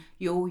rife, and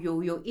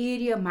your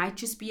area might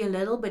just be a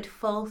little bit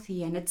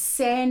filthy and it's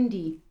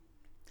sandy.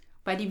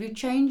 But if you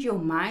change your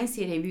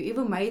mindset, have you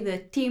ever made the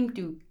attempt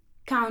to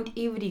count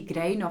every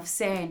grain of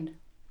sand?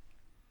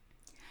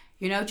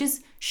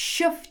 Just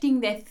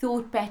shifting that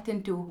thought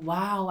pattern to,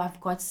 wow,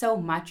 I've got so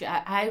much.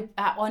 I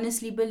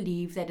honestly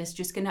believe that it's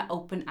just going to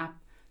open up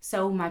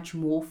so much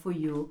more for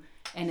you,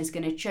 and it's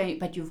going to change,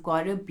 but you've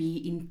got to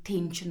be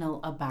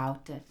intentional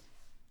about it.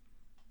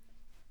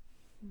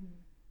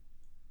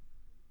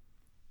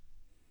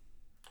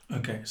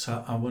 Okay,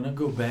 so I want to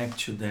go back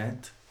to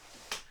that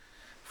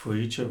for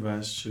each of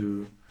us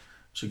to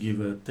give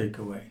a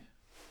takeaway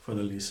for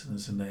the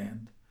listeners in the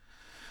end.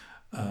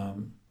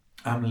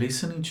 I'm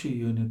listening to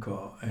you,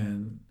 Nicole,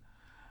 and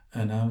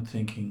I'm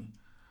thinking,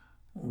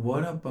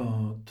 what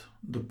about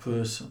the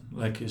person,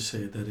 like you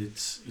say, that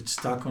it's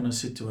stuck on a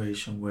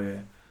situation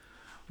where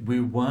we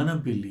want to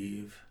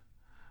believe,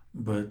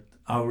 but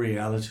our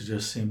reality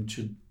just seems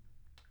to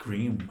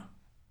grim,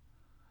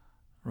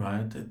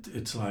 right?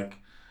 It's like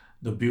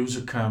the bills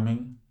are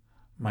coming,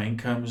 my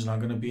income is not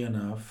going to be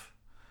enough.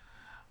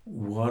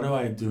 What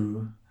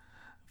do?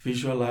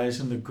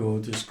 Visualizing the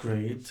goal is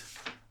great,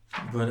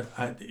 but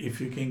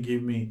if you can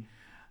give me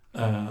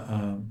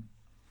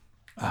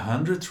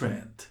 100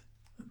 rand,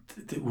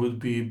 it would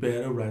be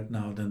better right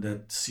now than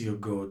that sea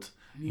of gold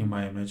in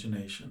my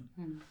imagination.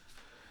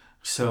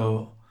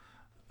 So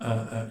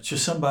to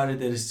somebody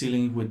that is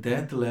dealing with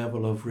that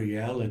level of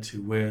reality,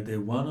 where they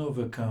want to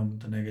overcome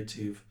the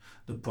negative,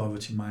 the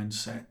poverty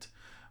mindset,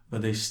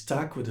 but they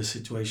stuck with a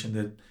situation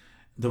that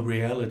the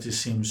reality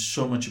seems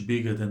so much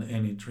bigger than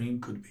any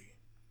dream could be,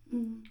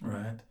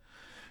 right?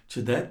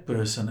 To that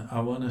person,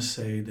 I want to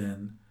say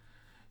then,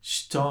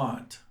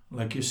 start,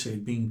 like you say,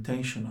 be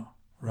intentional,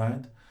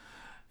 right?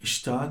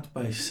 Start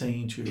by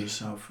saying to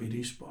yourself, it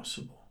is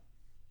possible.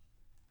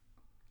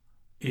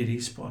 It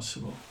is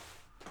possible.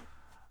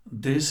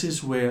 This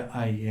is where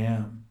I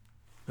am,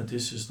 but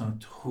this is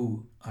not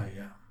who I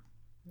am.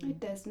 It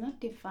does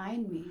not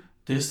define me.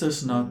 This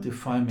does not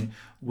define me.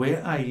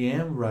 Where I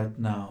am right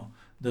now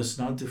does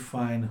not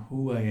define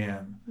who I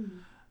am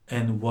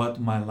and what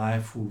my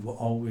life will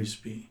always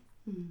be.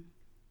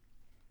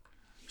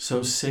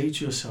 So say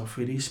to yourself,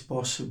 it is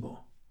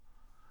possible.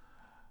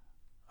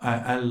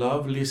 I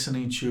love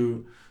listening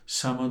to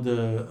some of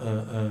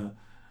the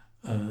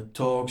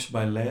talks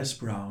by Les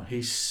Brown.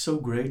 He's so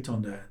great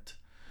on that.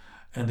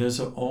 And there's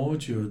an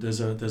audio, there's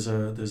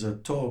a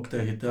talk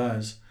that he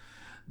does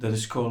that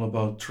is called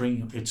about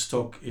dream.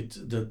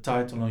 The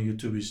title on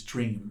YouTube is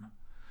Dream,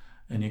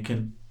 and you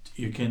can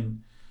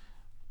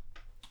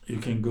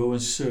go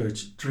and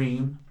search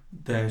Dream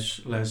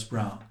Les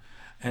Brown,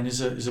 and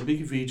it's a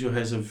big video.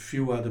 Has a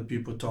few other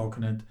people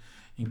talking it,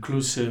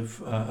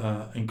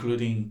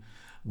 including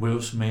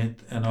Will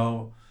Smith, and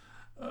all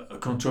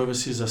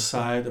controversies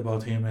aside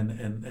about him and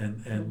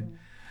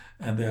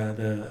the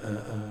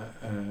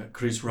other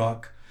Chris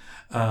Rock,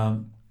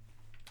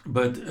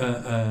 but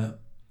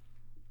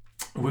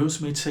Will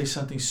Smith says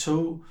something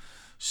so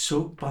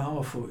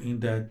powerful in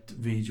that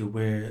video,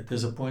 where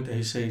there's a point that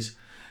he says,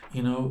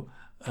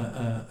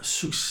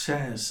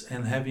 success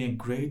and having a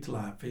great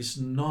life is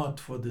not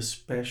for the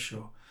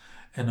special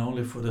and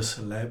only for the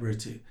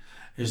celebrity.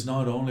 It's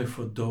not only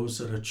for those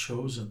that are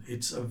chosen.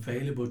 It's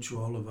available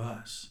to all of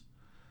us.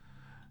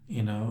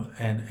 you know,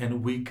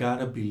 and we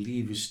gotta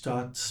believe. It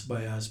starts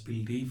by us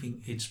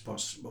believing it's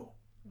possible.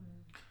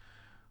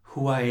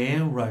 Who I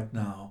am right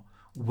now,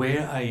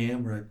 where I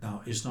am right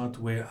now, is not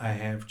where I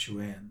have to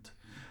end.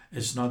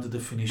 It's not the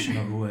definition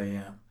of who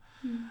I am.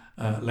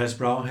 Les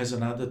Brown has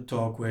another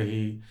talk where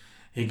he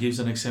gives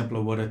an example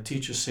of what a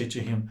teacher said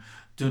to him: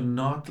 do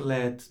not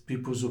let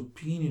people's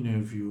opinion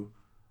of you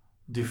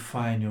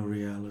define your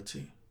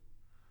reality,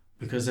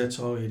 because that's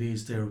all it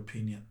is, their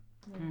opinion.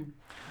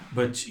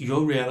 But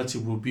your reality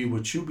will be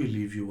what you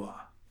believe you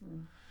are.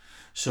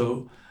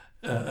 So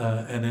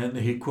and then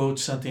he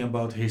quotes something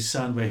about his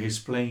son, where he's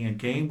playing a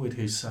game with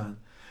his son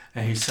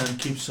and his son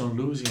keeps on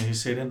losing, and he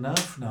said,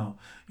 enough now,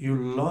 you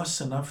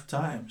lost enough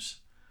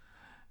times,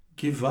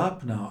 give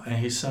up now. And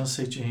his son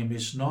said to him,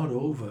 it's not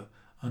over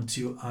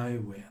until I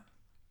win.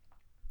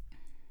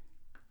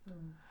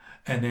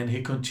 And then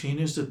he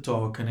continues the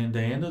talk, and in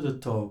the end of the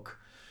talk,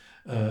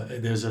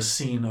 there's a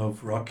scene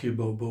of Rocky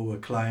Balboa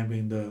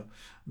climbing the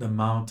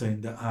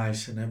mountain, the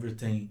ice and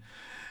everything.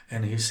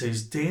 And he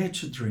says, dare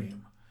to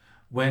dream.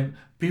 When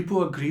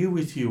people agree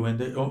with you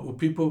and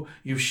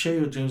you share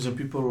your dreams and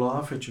people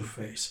laugh at your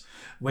face.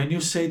 When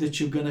you say that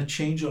you're going to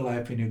change your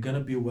life and you're going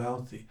to be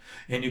wealthy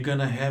and you're going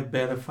to have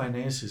better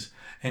finances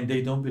and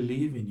they don't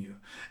believe in you.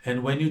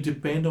 And when you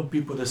depend on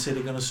people that say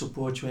they're going to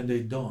support you and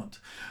they don't.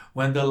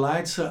 When the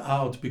lights are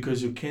out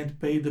because you can't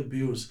pay the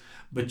bills,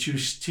 but you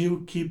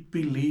still keep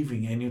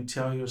believing and you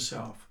tell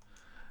yourself,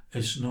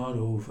 it's not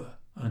over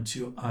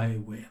until I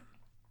win.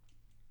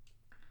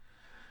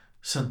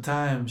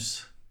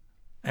 Sometimes,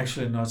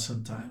 actually not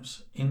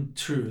sometimes, in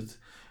truth,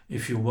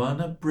 if you want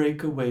to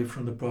break away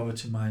from the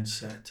poverty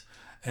mindset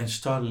and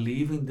start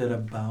living that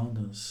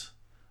abundance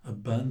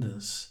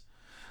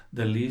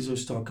that Lisa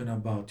was talking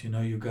about,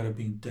 you gotta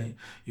be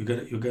you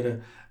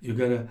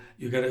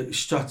gotta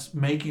start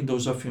making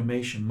those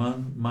affirmations.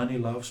 Money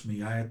loves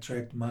me, I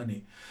attract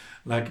money.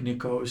 Like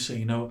Nicole was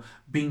saying,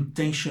 be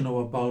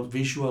intentional about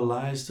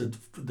visualize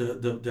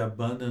the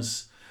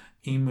abundance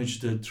image,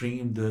 the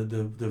dream,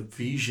 the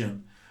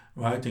vision,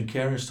 right? And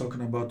Karen's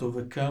talking about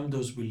overcome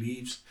those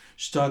beliefs.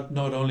 Start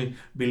not only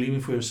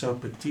believing for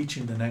yourself, but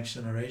teaching the next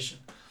generation.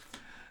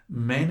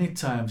 Many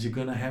times you're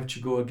going to have to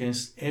go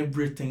against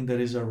everything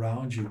that is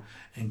around you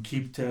and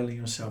keep telling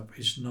yourself,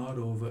 it's not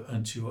over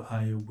until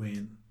I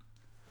win.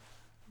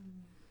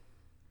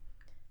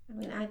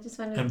 I just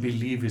want And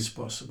believe it's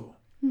possible.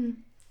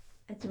 When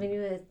you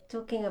were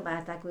talking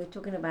about,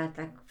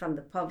 from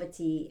the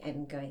poverty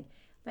and going,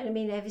 but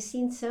have you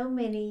seen so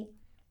many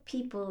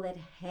people that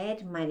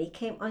had money,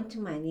 came onto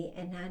money,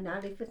 and now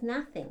live with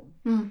nothing?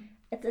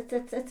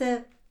 It's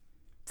a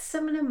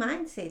similar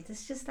mindset.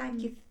 It's just like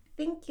you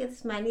think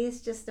this money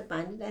is just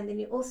abundant, and then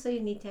you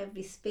need to have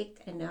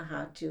respect and know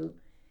how to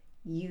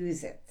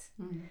use it.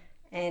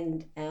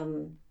 And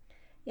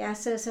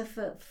so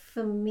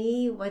for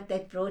me, what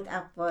that brought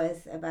up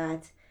was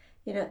about,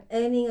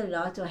 earning a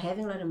lot or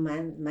having a lot of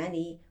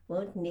money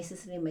won't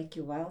necessarily make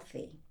you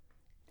wealthy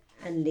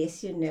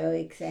unless you know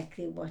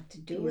exactly what to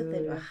do with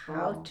it or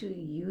how to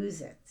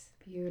use it.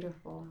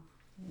 Beautiful.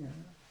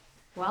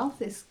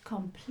 Wealth is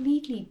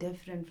completely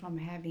different from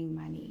having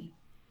money.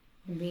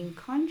 And being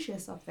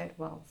conscious of that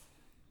wealth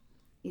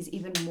is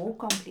even more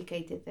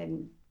complicated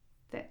than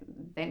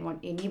what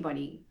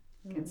anybody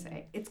can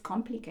say. It's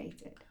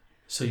complicated.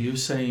 So you're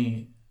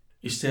saying,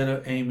 instead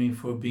of aiming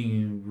for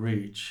being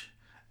rich,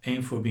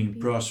 aim for being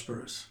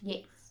prosperous.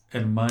 Yes.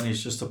 And money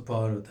is just a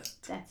part of that.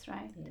 That's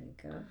right. There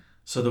we go.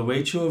 So the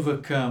way to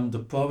overcome the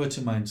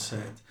poverty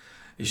mindset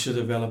is to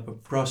develop a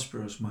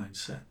prosperous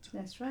mindset.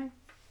 That's right.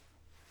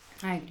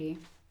 I agree.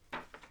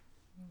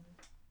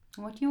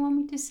 What do you want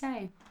me to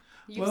say?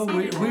 Well,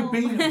 we've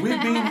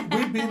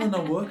been in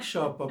a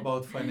workshop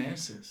about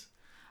finances.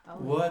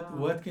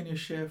 What can you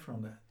share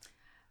from that?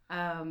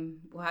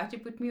 Why did you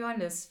put me on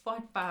the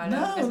spot, Paula?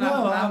 No, because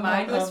my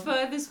mind was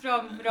furthest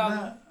from.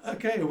 No.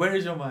 Okay, where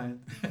is your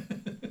mind?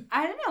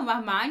 I don't know. My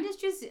mind is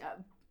just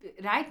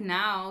right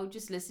now,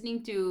 just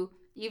listening to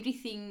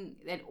everything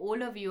that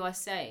all of you are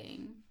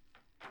saying.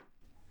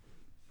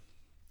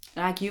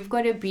 Like, you've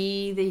got to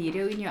be the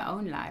hero in your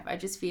own life. I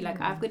just feel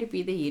like I've got to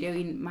be the hero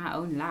in my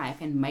own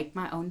life and make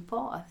my own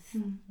path.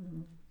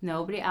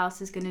 Nobody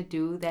else is going to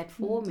do that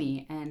for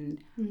me.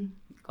 And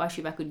gosh,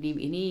 if I could leave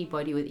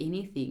anybody with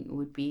anything, it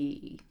would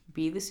be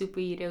the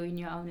superhero in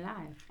your own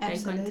life.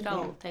 Absolutely. Take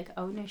control, take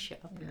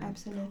ownership. Yeah.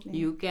 Absolutely.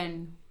 You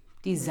can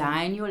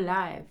design your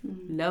life,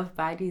 live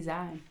by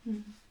design.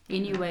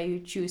 Any way you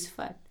choose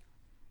fit.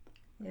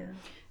 Yeah.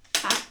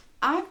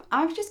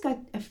 I've just got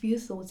a few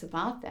thoughts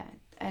about that.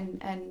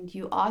 And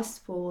you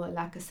asked for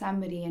like a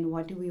summary and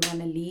what do we want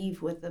to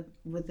leave with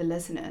the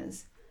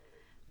listeners.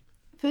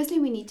 Firstly,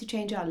 we need to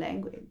change our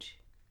language.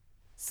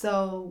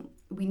 So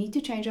we need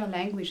to change our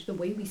language, the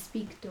way we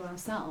speak to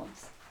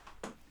ourselves.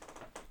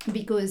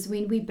 Because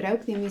when we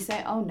broke, then we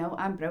say, oh no,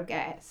 I'm broke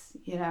ass,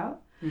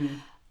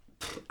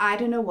 I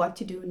don't know what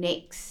to do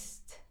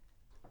next.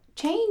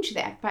 Change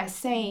that by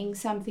saying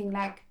something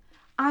like,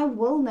 I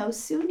will know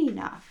soon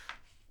enough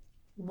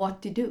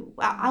what to do.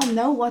 I'll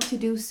know what to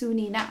do soon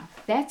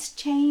enough. That's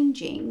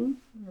changing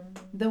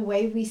the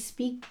way we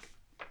speak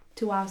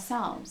to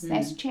ourselves.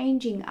 That's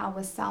changing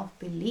our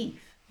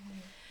self-belief.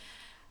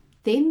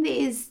 Then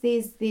there's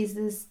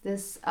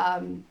this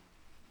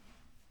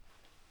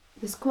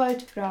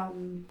quote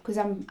from, because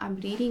I'm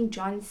reading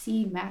John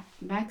C.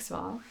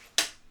 Maxwell,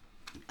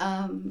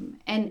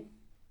 and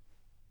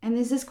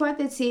there's this quote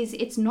that says,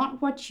 "It's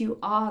not what you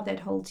are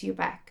that holds you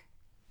back."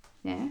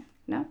 Yeah,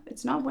 no,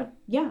 it's not what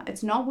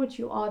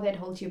you are that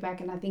holds you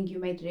back, and I think you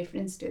made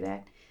reference to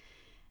that.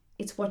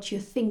 It's what you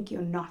think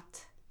you're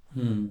not.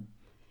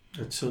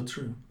 That's so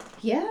true.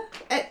 Yeah,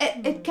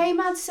 it came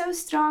out so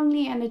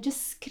strongly, and it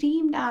just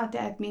screamed out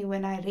at me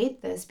when I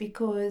read this,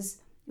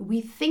 because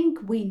we think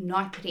we're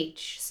not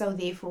rich, so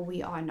therefore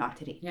we are not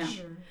rich. Yeah.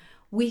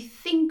 We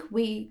think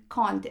we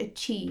can't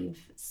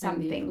achieve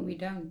something,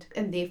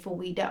 and therefore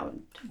we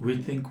don't. We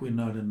think we're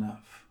not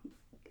enough.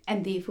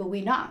 And therefore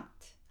we're not.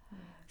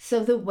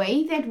 So the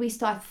way that we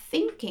start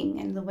thinking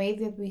and the way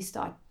that we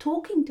start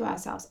talking to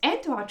ourselves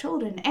and to our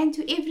children and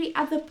to every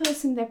other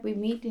person that we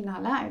meet in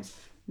our lives,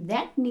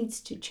 that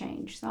needs to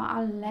change. So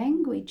our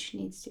language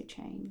needs to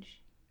change.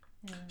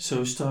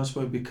 So it starts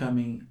by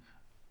becoming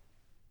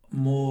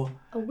more,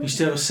 aware.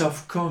 Instead of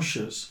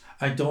self-conscious,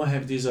 I don't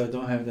have this, I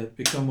don't have that,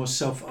 become more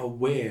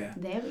self-aware.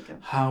 There we go.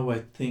 How I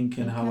think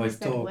and how I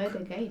That talk. word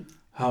again.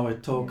 How I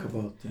talk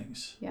about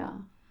things. Yeah.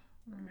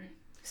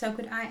 So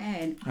could I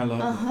add, I love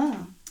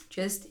that.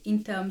 just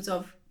in terms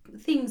of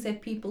things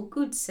that people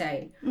could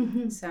say.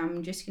 So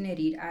I'm just going to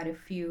read out a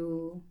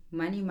few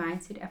money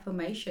mindset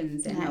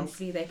affirmations, and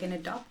hopefully they can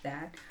adopt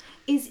that.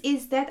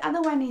 Is that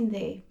other one in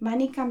there?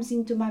 Money comes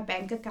into my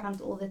bank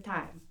account all the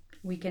time.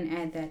 We can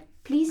add that.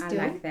 Please I do.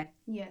 like that.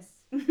 Yes.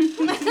 Do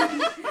you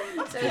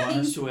want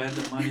us to add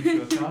the money to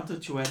your account, or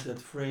to add that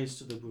phrase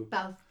to the book?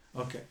 Both.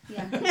 Okay.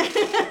 Yeah.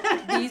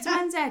 These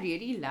ones I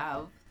really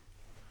love.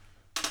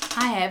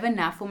 I have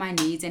enough for my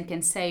needs and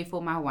can save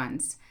for my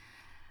wants.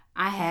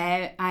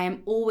 I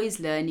am always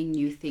learning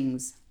new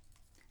things.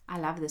 I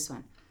love this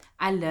one.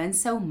 I learn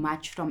so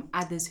much from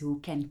others who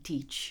can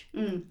teach.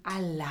 I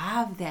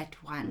love that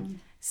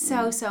one.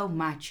 So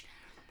much.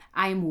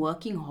 I am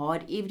working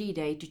hard every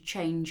day to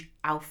change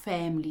our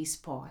family's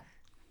path.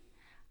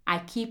 I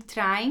keep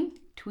trying,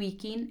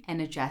 tweaking,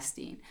 and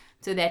adjusting.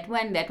 So that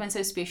one's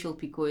so special,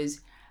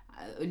 because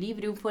leave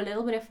room for a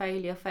little bit of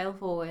failure, fail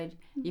forward.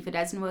 If it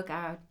doesn't work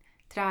out,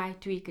 try,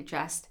 tweak,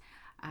 adjust.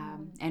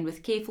 And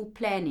with careful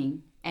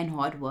planning and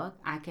hard work,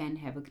 I can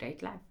have a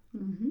great life.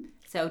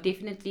 So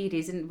definitely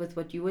resonate with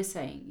what you were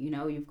saying. You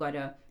know, you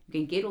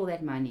can get all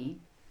that money,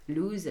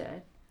 lose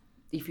it,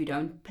 if you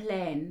don't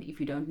plan, if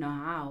you don't know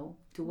how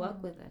to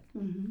work with it.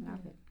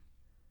 Love it.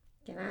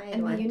 Can I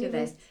add one to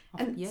that?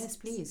 Yes,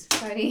 please.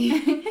 Sorry.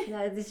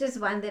 No, this is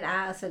just one that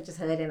I also just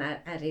heard and I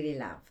really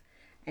love.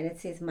 And it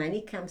says,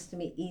 money comes to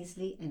me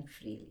easily and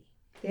freely.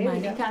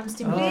 Money comes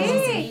to me Oh.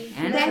 easily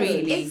and That's-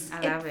 freely.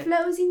 I love it it.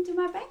 flows into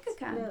my bank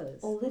account Flows.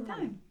 all the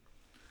time.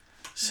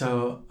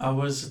 So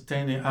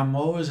I'm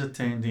always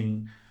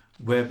attending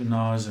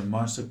webinars and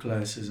master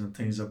classes and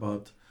things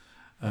about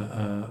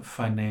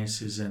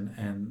finances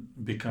and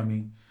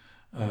becoming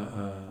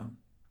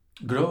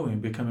growing,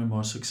 becoming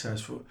more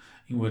successful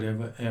in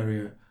whatever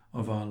area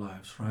of our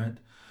lives, right?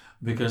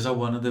 Because I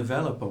want to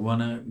develop, I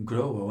want to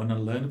grow, I want to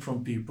learn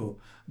from people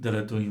that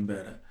are doing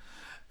better.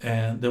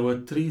 And there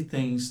were three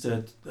things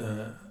that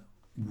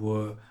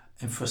were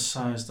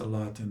emphasized a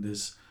lot in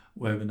this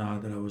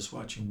webinar that I was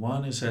watching.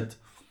 One is that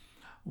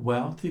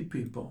wealthy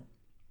people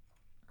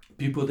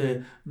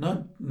that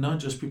not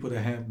just people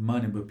that have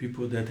money, but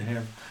people that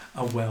have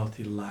a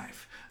wealthy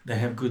life, they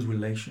have good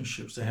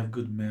relationships, they have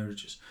good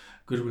marriages,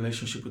 good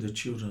relationship with their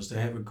children, they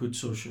have a good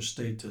social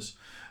status,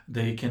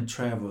 they can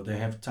travel, they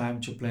have time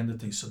to plan the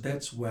things. So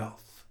that's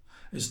wealth.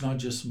 It's not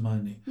just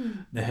money.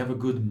 They have a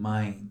good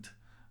mind,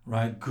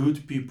 right?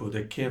 Good people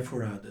that care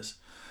for others.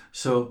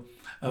 So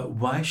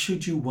why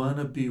should you want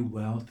to be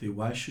wealthy?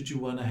 Why should you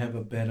want to have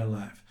a better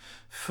life?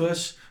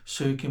 First,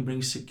 so you can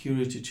bring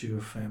security to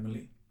your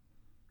family.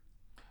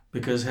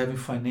 Because having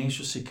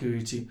financial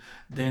security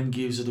then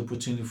gives you the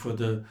opportunity for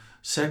the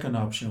second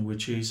option,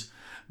 which is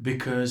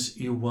because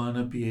you want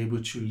to be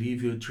able to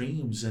live your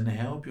dreams and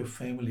help your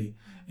family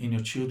and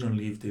your children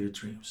live their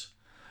dreams.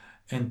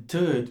 And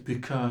third,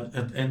 because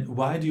and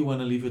why do you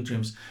want to live your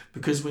dreams?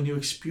 Because when you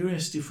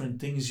experience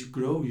different things, you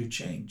grow, you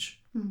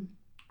change.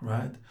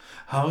 Right?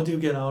 How do you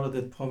get out of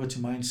that poverty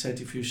mindset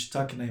if you're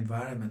stuck in an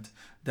environment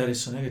that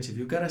is so negative?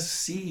 You gotta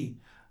see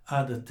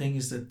other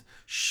things that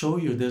show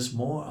you there's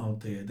more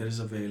out there that is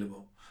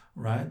available,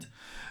 right?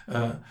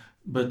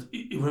 But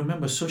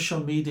remember,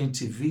 social media and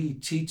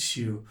TV teach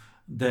you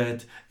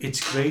that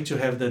it's great to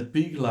have that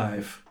big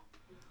life,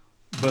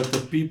 but the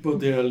people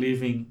that are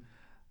living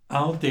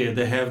out there,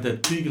 they have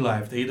that big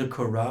life, they're either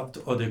corrupt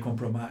or they're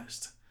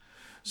compromised.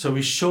 So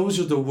it shows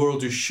you the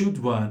world you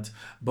should want,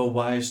 but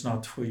why it's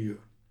not for you.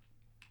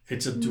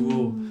 It's a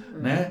dual,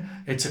 né?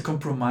 It's a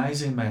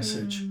compromising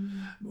message.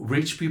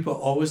 Rich people are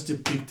always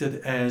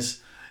depicted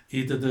as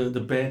either the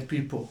bad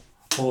people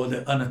or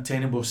the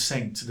unattainable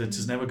saint that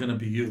is never going to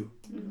be you,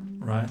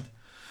 right?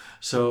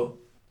 So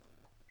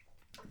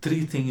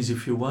 3 things,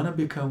 if you want to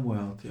become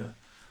wealthier,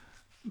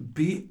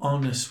 be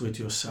honest with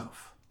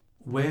yourself.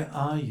 Where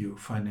are you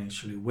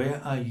financially?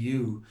 Where are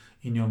you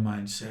in your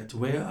mindset?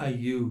 Where are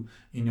you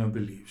in your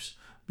beliefs?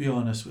 Be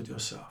honest with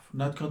yourself.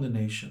 Not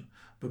condemnation,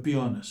 but be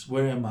honest.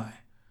 Where am I?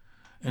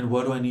 And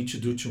what do I need to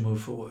do to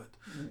move forward?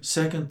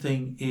 Second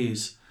thing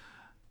is,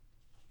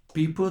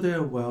 people that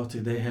are wealthy,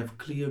 they have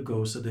clear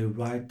goals that they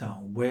write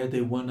down where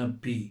they want to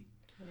be.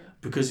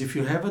 Because if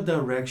you have a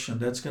direction,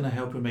 that's going to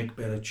help you make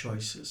better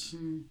choices.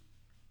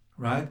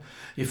 Right?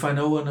 If I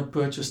don't want to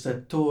purchase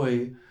that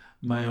toy,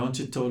 my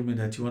auntie told me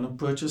that you want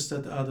to purchase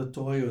that other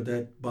toy or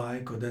that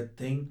bike or that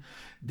thing,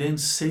 then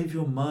save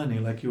your money,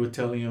 like you were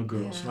telling your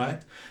girls,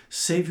 right?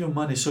 Save your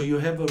money so you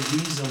have a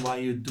reason why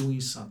you're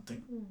doing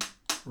something,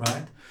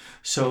 right?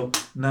 So,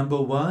 number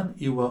 1,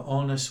 you are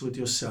honest with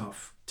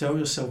yourself. Tell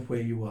yourself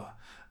where you are.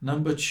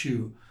 Number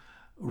 2,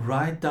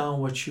 write down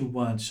what you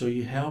want so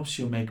it helps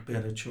you make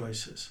better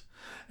choices.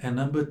 And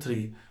number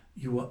 3,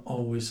 you are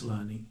always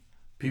learning.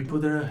 People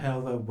that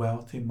have a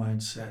wealthy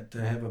mindset,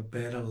 they have a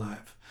better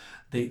life,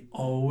 they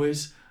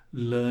always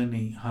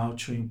learning how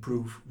to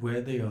improve where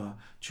they are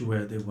to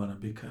where they want to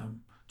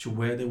become, to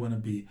where they want to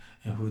be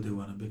and who they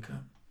want to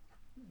become.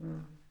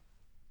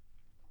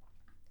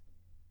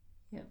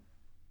 Yeah.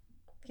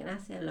 Can I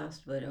say a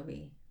last word, or are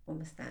we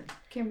almost done?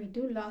 Can we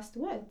do last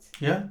words?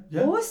 Yeah.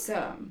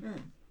 Awesome.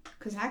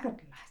 Because I got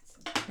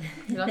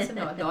lots.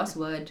 Last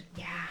word.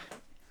 Yeah.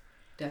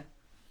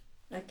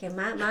 Okay,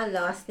 my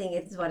last thing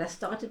is what I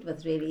started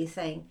with, really, is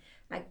saying,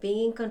 like,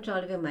 being in control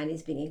of your money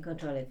is being in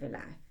control of your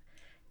life.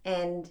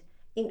 And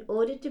in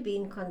order to be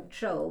in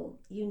control,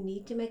 you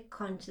need to make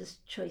conscious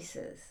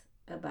choices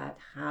about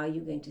how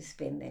you're going to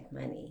spend that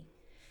money.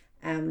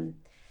 And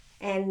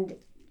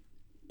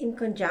in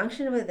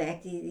conjunction with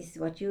that is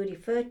what you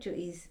refer to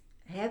is,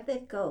 have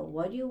that goal.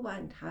 What do you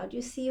want? How do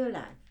you see your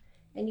life?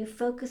 And you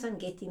focus on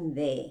getting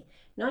there,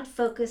 not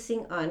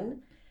focusing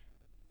on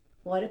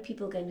what are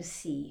people going to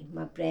see?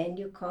 My brand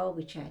new car,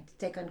 which I had to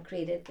take on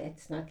credit,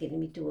 that's not getting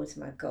me towards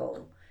my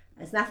goal.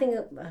 There's nothing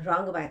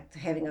wrong about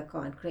having a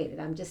car on credit.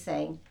 I'm just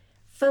saying,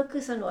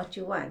 focus on what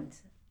you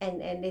want and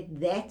let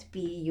that be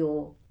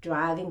your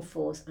driving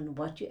force on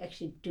what you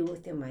actually do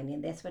with your money.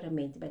 And that's what I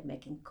meant about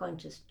making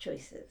conscious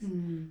choices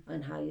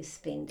on how you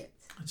spend it.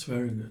 That's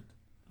very good.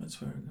 That's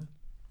very good.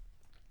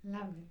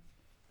 Lovely.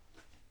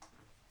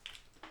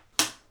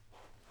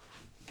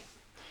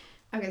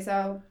 Okay,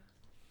 so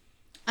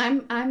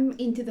I'm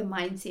into the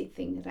mindset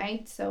thing,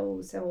 right?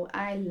 So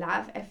I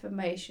love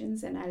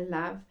affirmations and I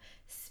love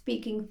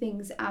speaking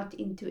things out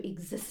into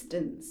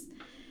existence.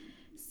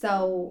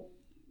 So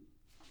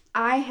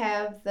I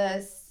have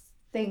this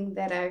thing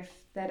that I've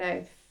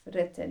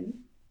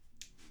written,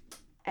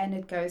 and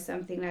it goes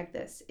something like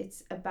this.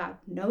 It's about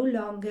no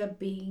longer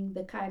being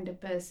the kind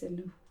of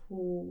person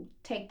who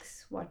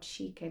takes what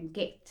she can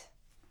get,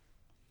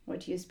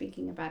 what you're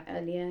speaking about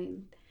earlier,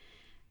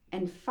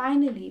 and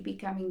finally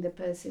becoming the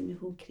person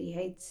who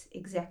creates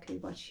exactly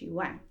what she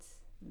wants.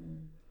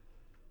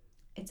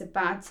 It's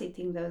about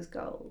setting those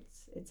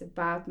goals. It's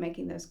about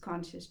making those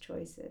conscious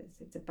choices.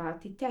 It's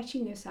about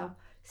detaching yourself,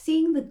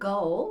 seeing the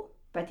goal,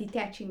 but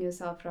detaching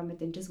yourself from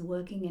it and just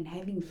working and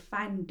having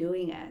fun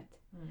doing it.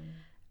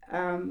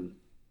 And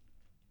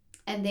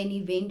then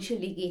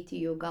eventually get to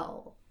your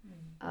goal.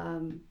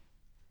 And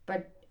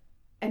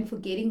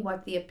forgetting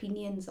what the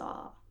opinions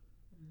are.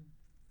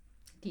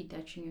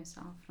 Detaching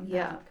yourself from the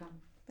outcome.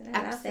 But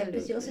I love that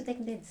because you're also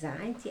taking the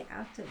anxiety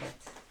out of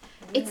it.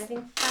 And you're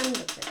having fun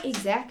with it.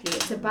 Exactly.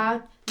 It's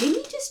about, let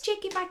me just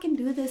check if I can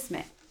do this,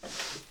 man.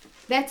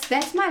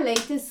 That's my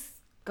latest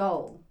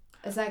goal.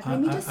 It's like, let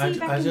me just see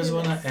if I can do this. I just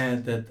want to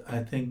add that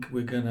I think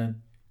we're going to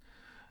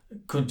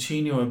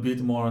continue a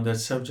bit more on that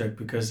subject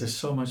because there's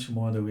so much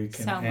more that we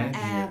can add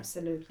here.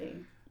 Absolutely.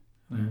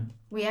 Yeah.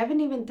 We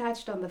haven't even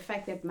touched on the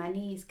fact that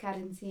money is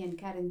currency and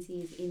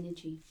currency is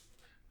energy.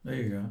 There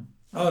you go.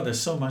 Oh, there's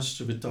so much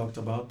to be talked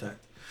about that.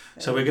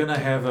 So we're going to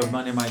have a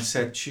money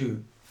mindset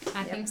too.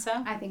 I think so.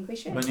 I think we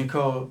should. But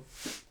Nicole,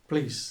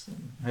 please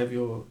have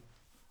your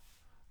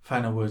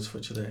final words for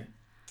today.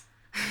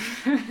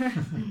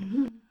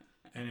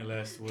 Any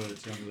last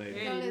words, young lady?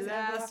 Any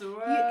last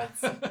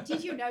words?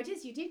 Did you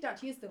notice you did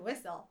not use the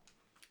whistle?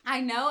 I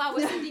know, I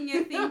was sitting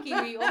here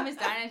thinking we almost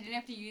done. I didn't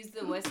have to use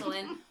the whistle.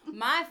 And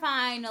my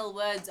final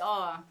words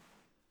are,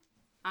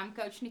 I'm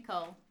Coach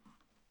Nicole,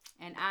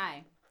 and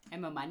I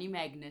am a money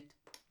magnet.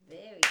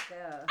 There we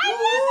go.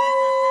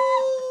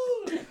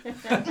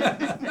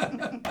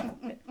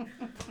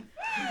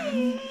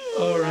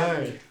 All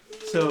right.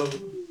 So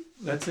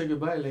let's say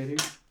goodbye,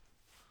 ladies.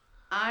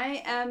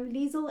 I am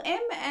Liesl M,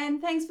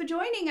 and thanks for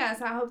joining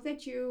us. I hope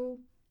that you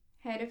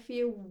had a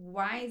few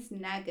wise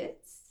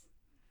nuggets.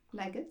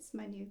 Nuggets,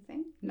 my new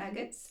thing.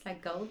 Nuggets.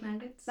 Like gold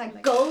nuggets?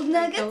 Like gold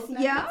nuggets,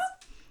 yeah.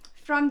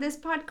 From this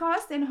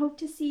podcast, and hope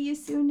to see you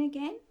soon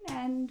again.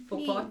 And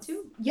for part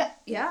 2?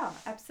 Yeah,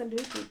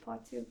 absolutely.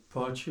 Part 2.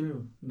 Part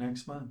 2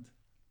 next month.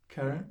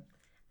 Karen?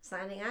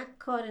 Signing out,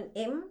 Karen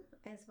M.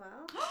 as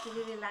well. Did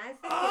you realize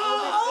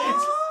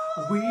that?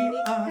 We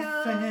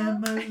are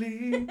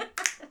family.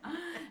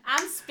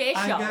 I'm special.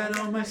 I got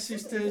all my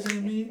sisters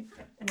in me.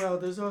 Well,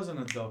 there's also an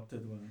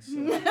adopted one. So.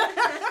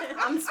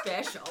 I'm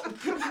special.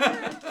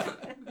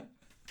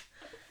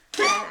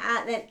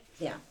 I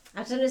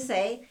was going to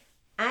say,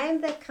 I'm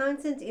the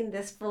accountant in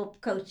this For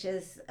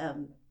Coaches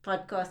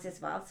podcast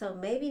as well. So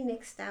maybe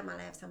next time I'll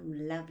have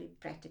some lovely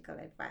practical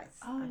advice.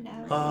 Oh,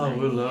 no. Oh,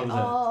 we'll love that.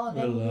 Oh,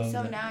 that We'll would be love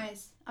so that.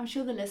 nice. I'm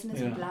sure the listeners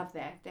would love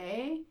that,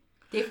 eh?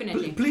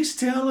 Definitely. Please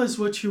tell us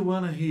what you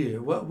want to hear.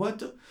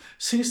 What?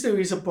 Since there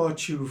is a part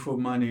 2 for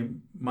money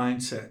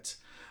mindset,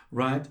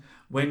 right?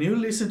 When you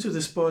listen to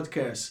this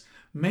podcast,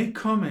 make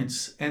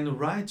comments and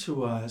write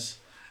to us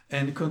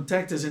and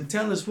contact us and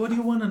tell us what do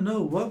you want to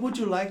know. What would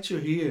you like to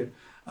hear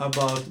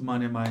about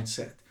money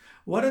mindset?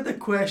 What are the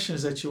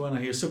questions that you want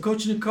to hear? So,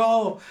 Coach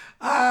Nicole,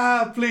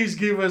 please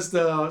give us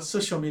the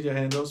social media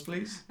handles,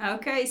 please.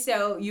 Okay,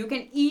 so you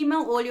can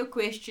email all your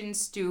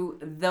questions to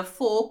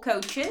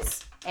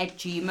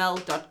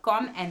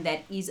the4coaches@gmail.com, and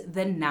that is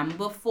the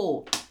number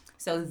 4.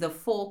 So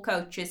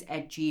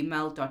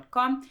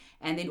the4coaches@gmail.com,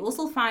 and then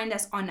also find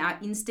us on our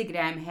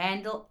Instagram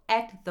handle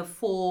at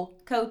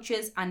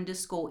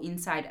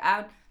the4coaches_inside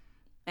out,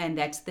 and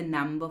that's the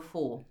number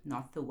 4,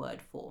 not the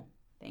word 4.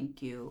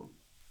 Thank you.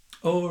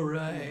 All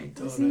right.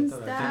 This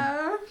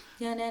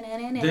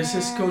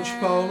is Coach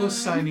Paulo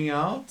signing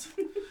out,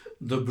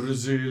 the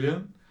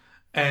Brazilian.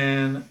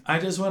 And I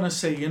just want to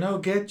say,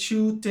 get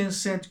you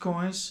 10-cent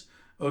coins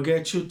or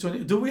get you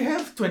 20. Do we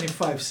have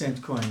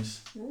 25-cent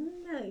coins?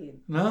 No,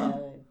 you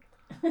No?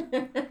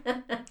 don't.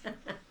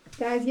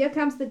 Guys, here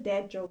comes the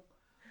dad joke.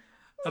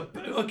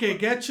 Okay,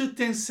 get you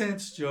 10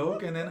 cents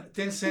joke, and then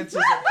 10 cents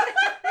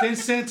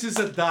is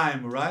a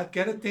dime, right?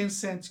 Get 2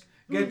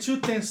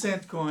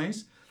 10-cent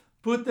coins,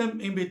 put them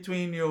in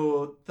between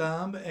your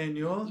thumb and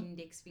your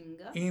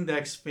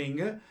index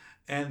finger,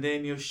 and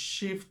then you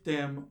shift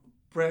them,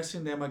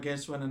 pressing them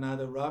against one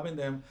another, rubbing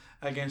them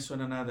against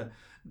one another.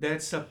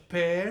 That's a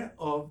pair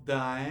of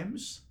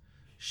dimes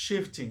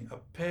shifting, a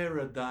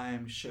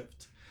paradigm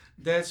shift.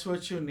 That's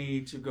what you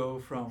need to go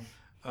from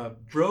a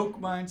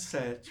broke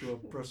mindset to a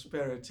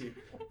prosperity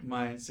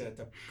mindset,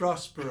 a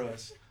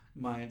prosperous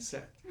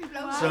mindset.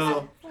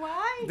 So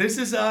Why? this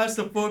is us,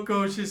 the 4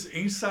 coaches,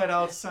 inside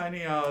out,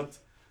 signing out.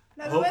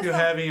 No, the Hope you're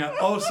whistle. having an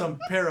awesome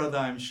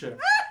paradigm shift.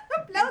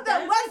 Blow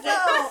the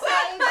whistle.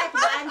 Say that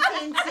 1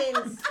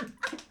 sentence.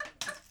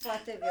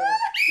 What of you?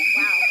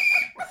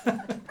 Wow.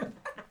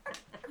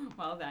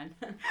 Well done.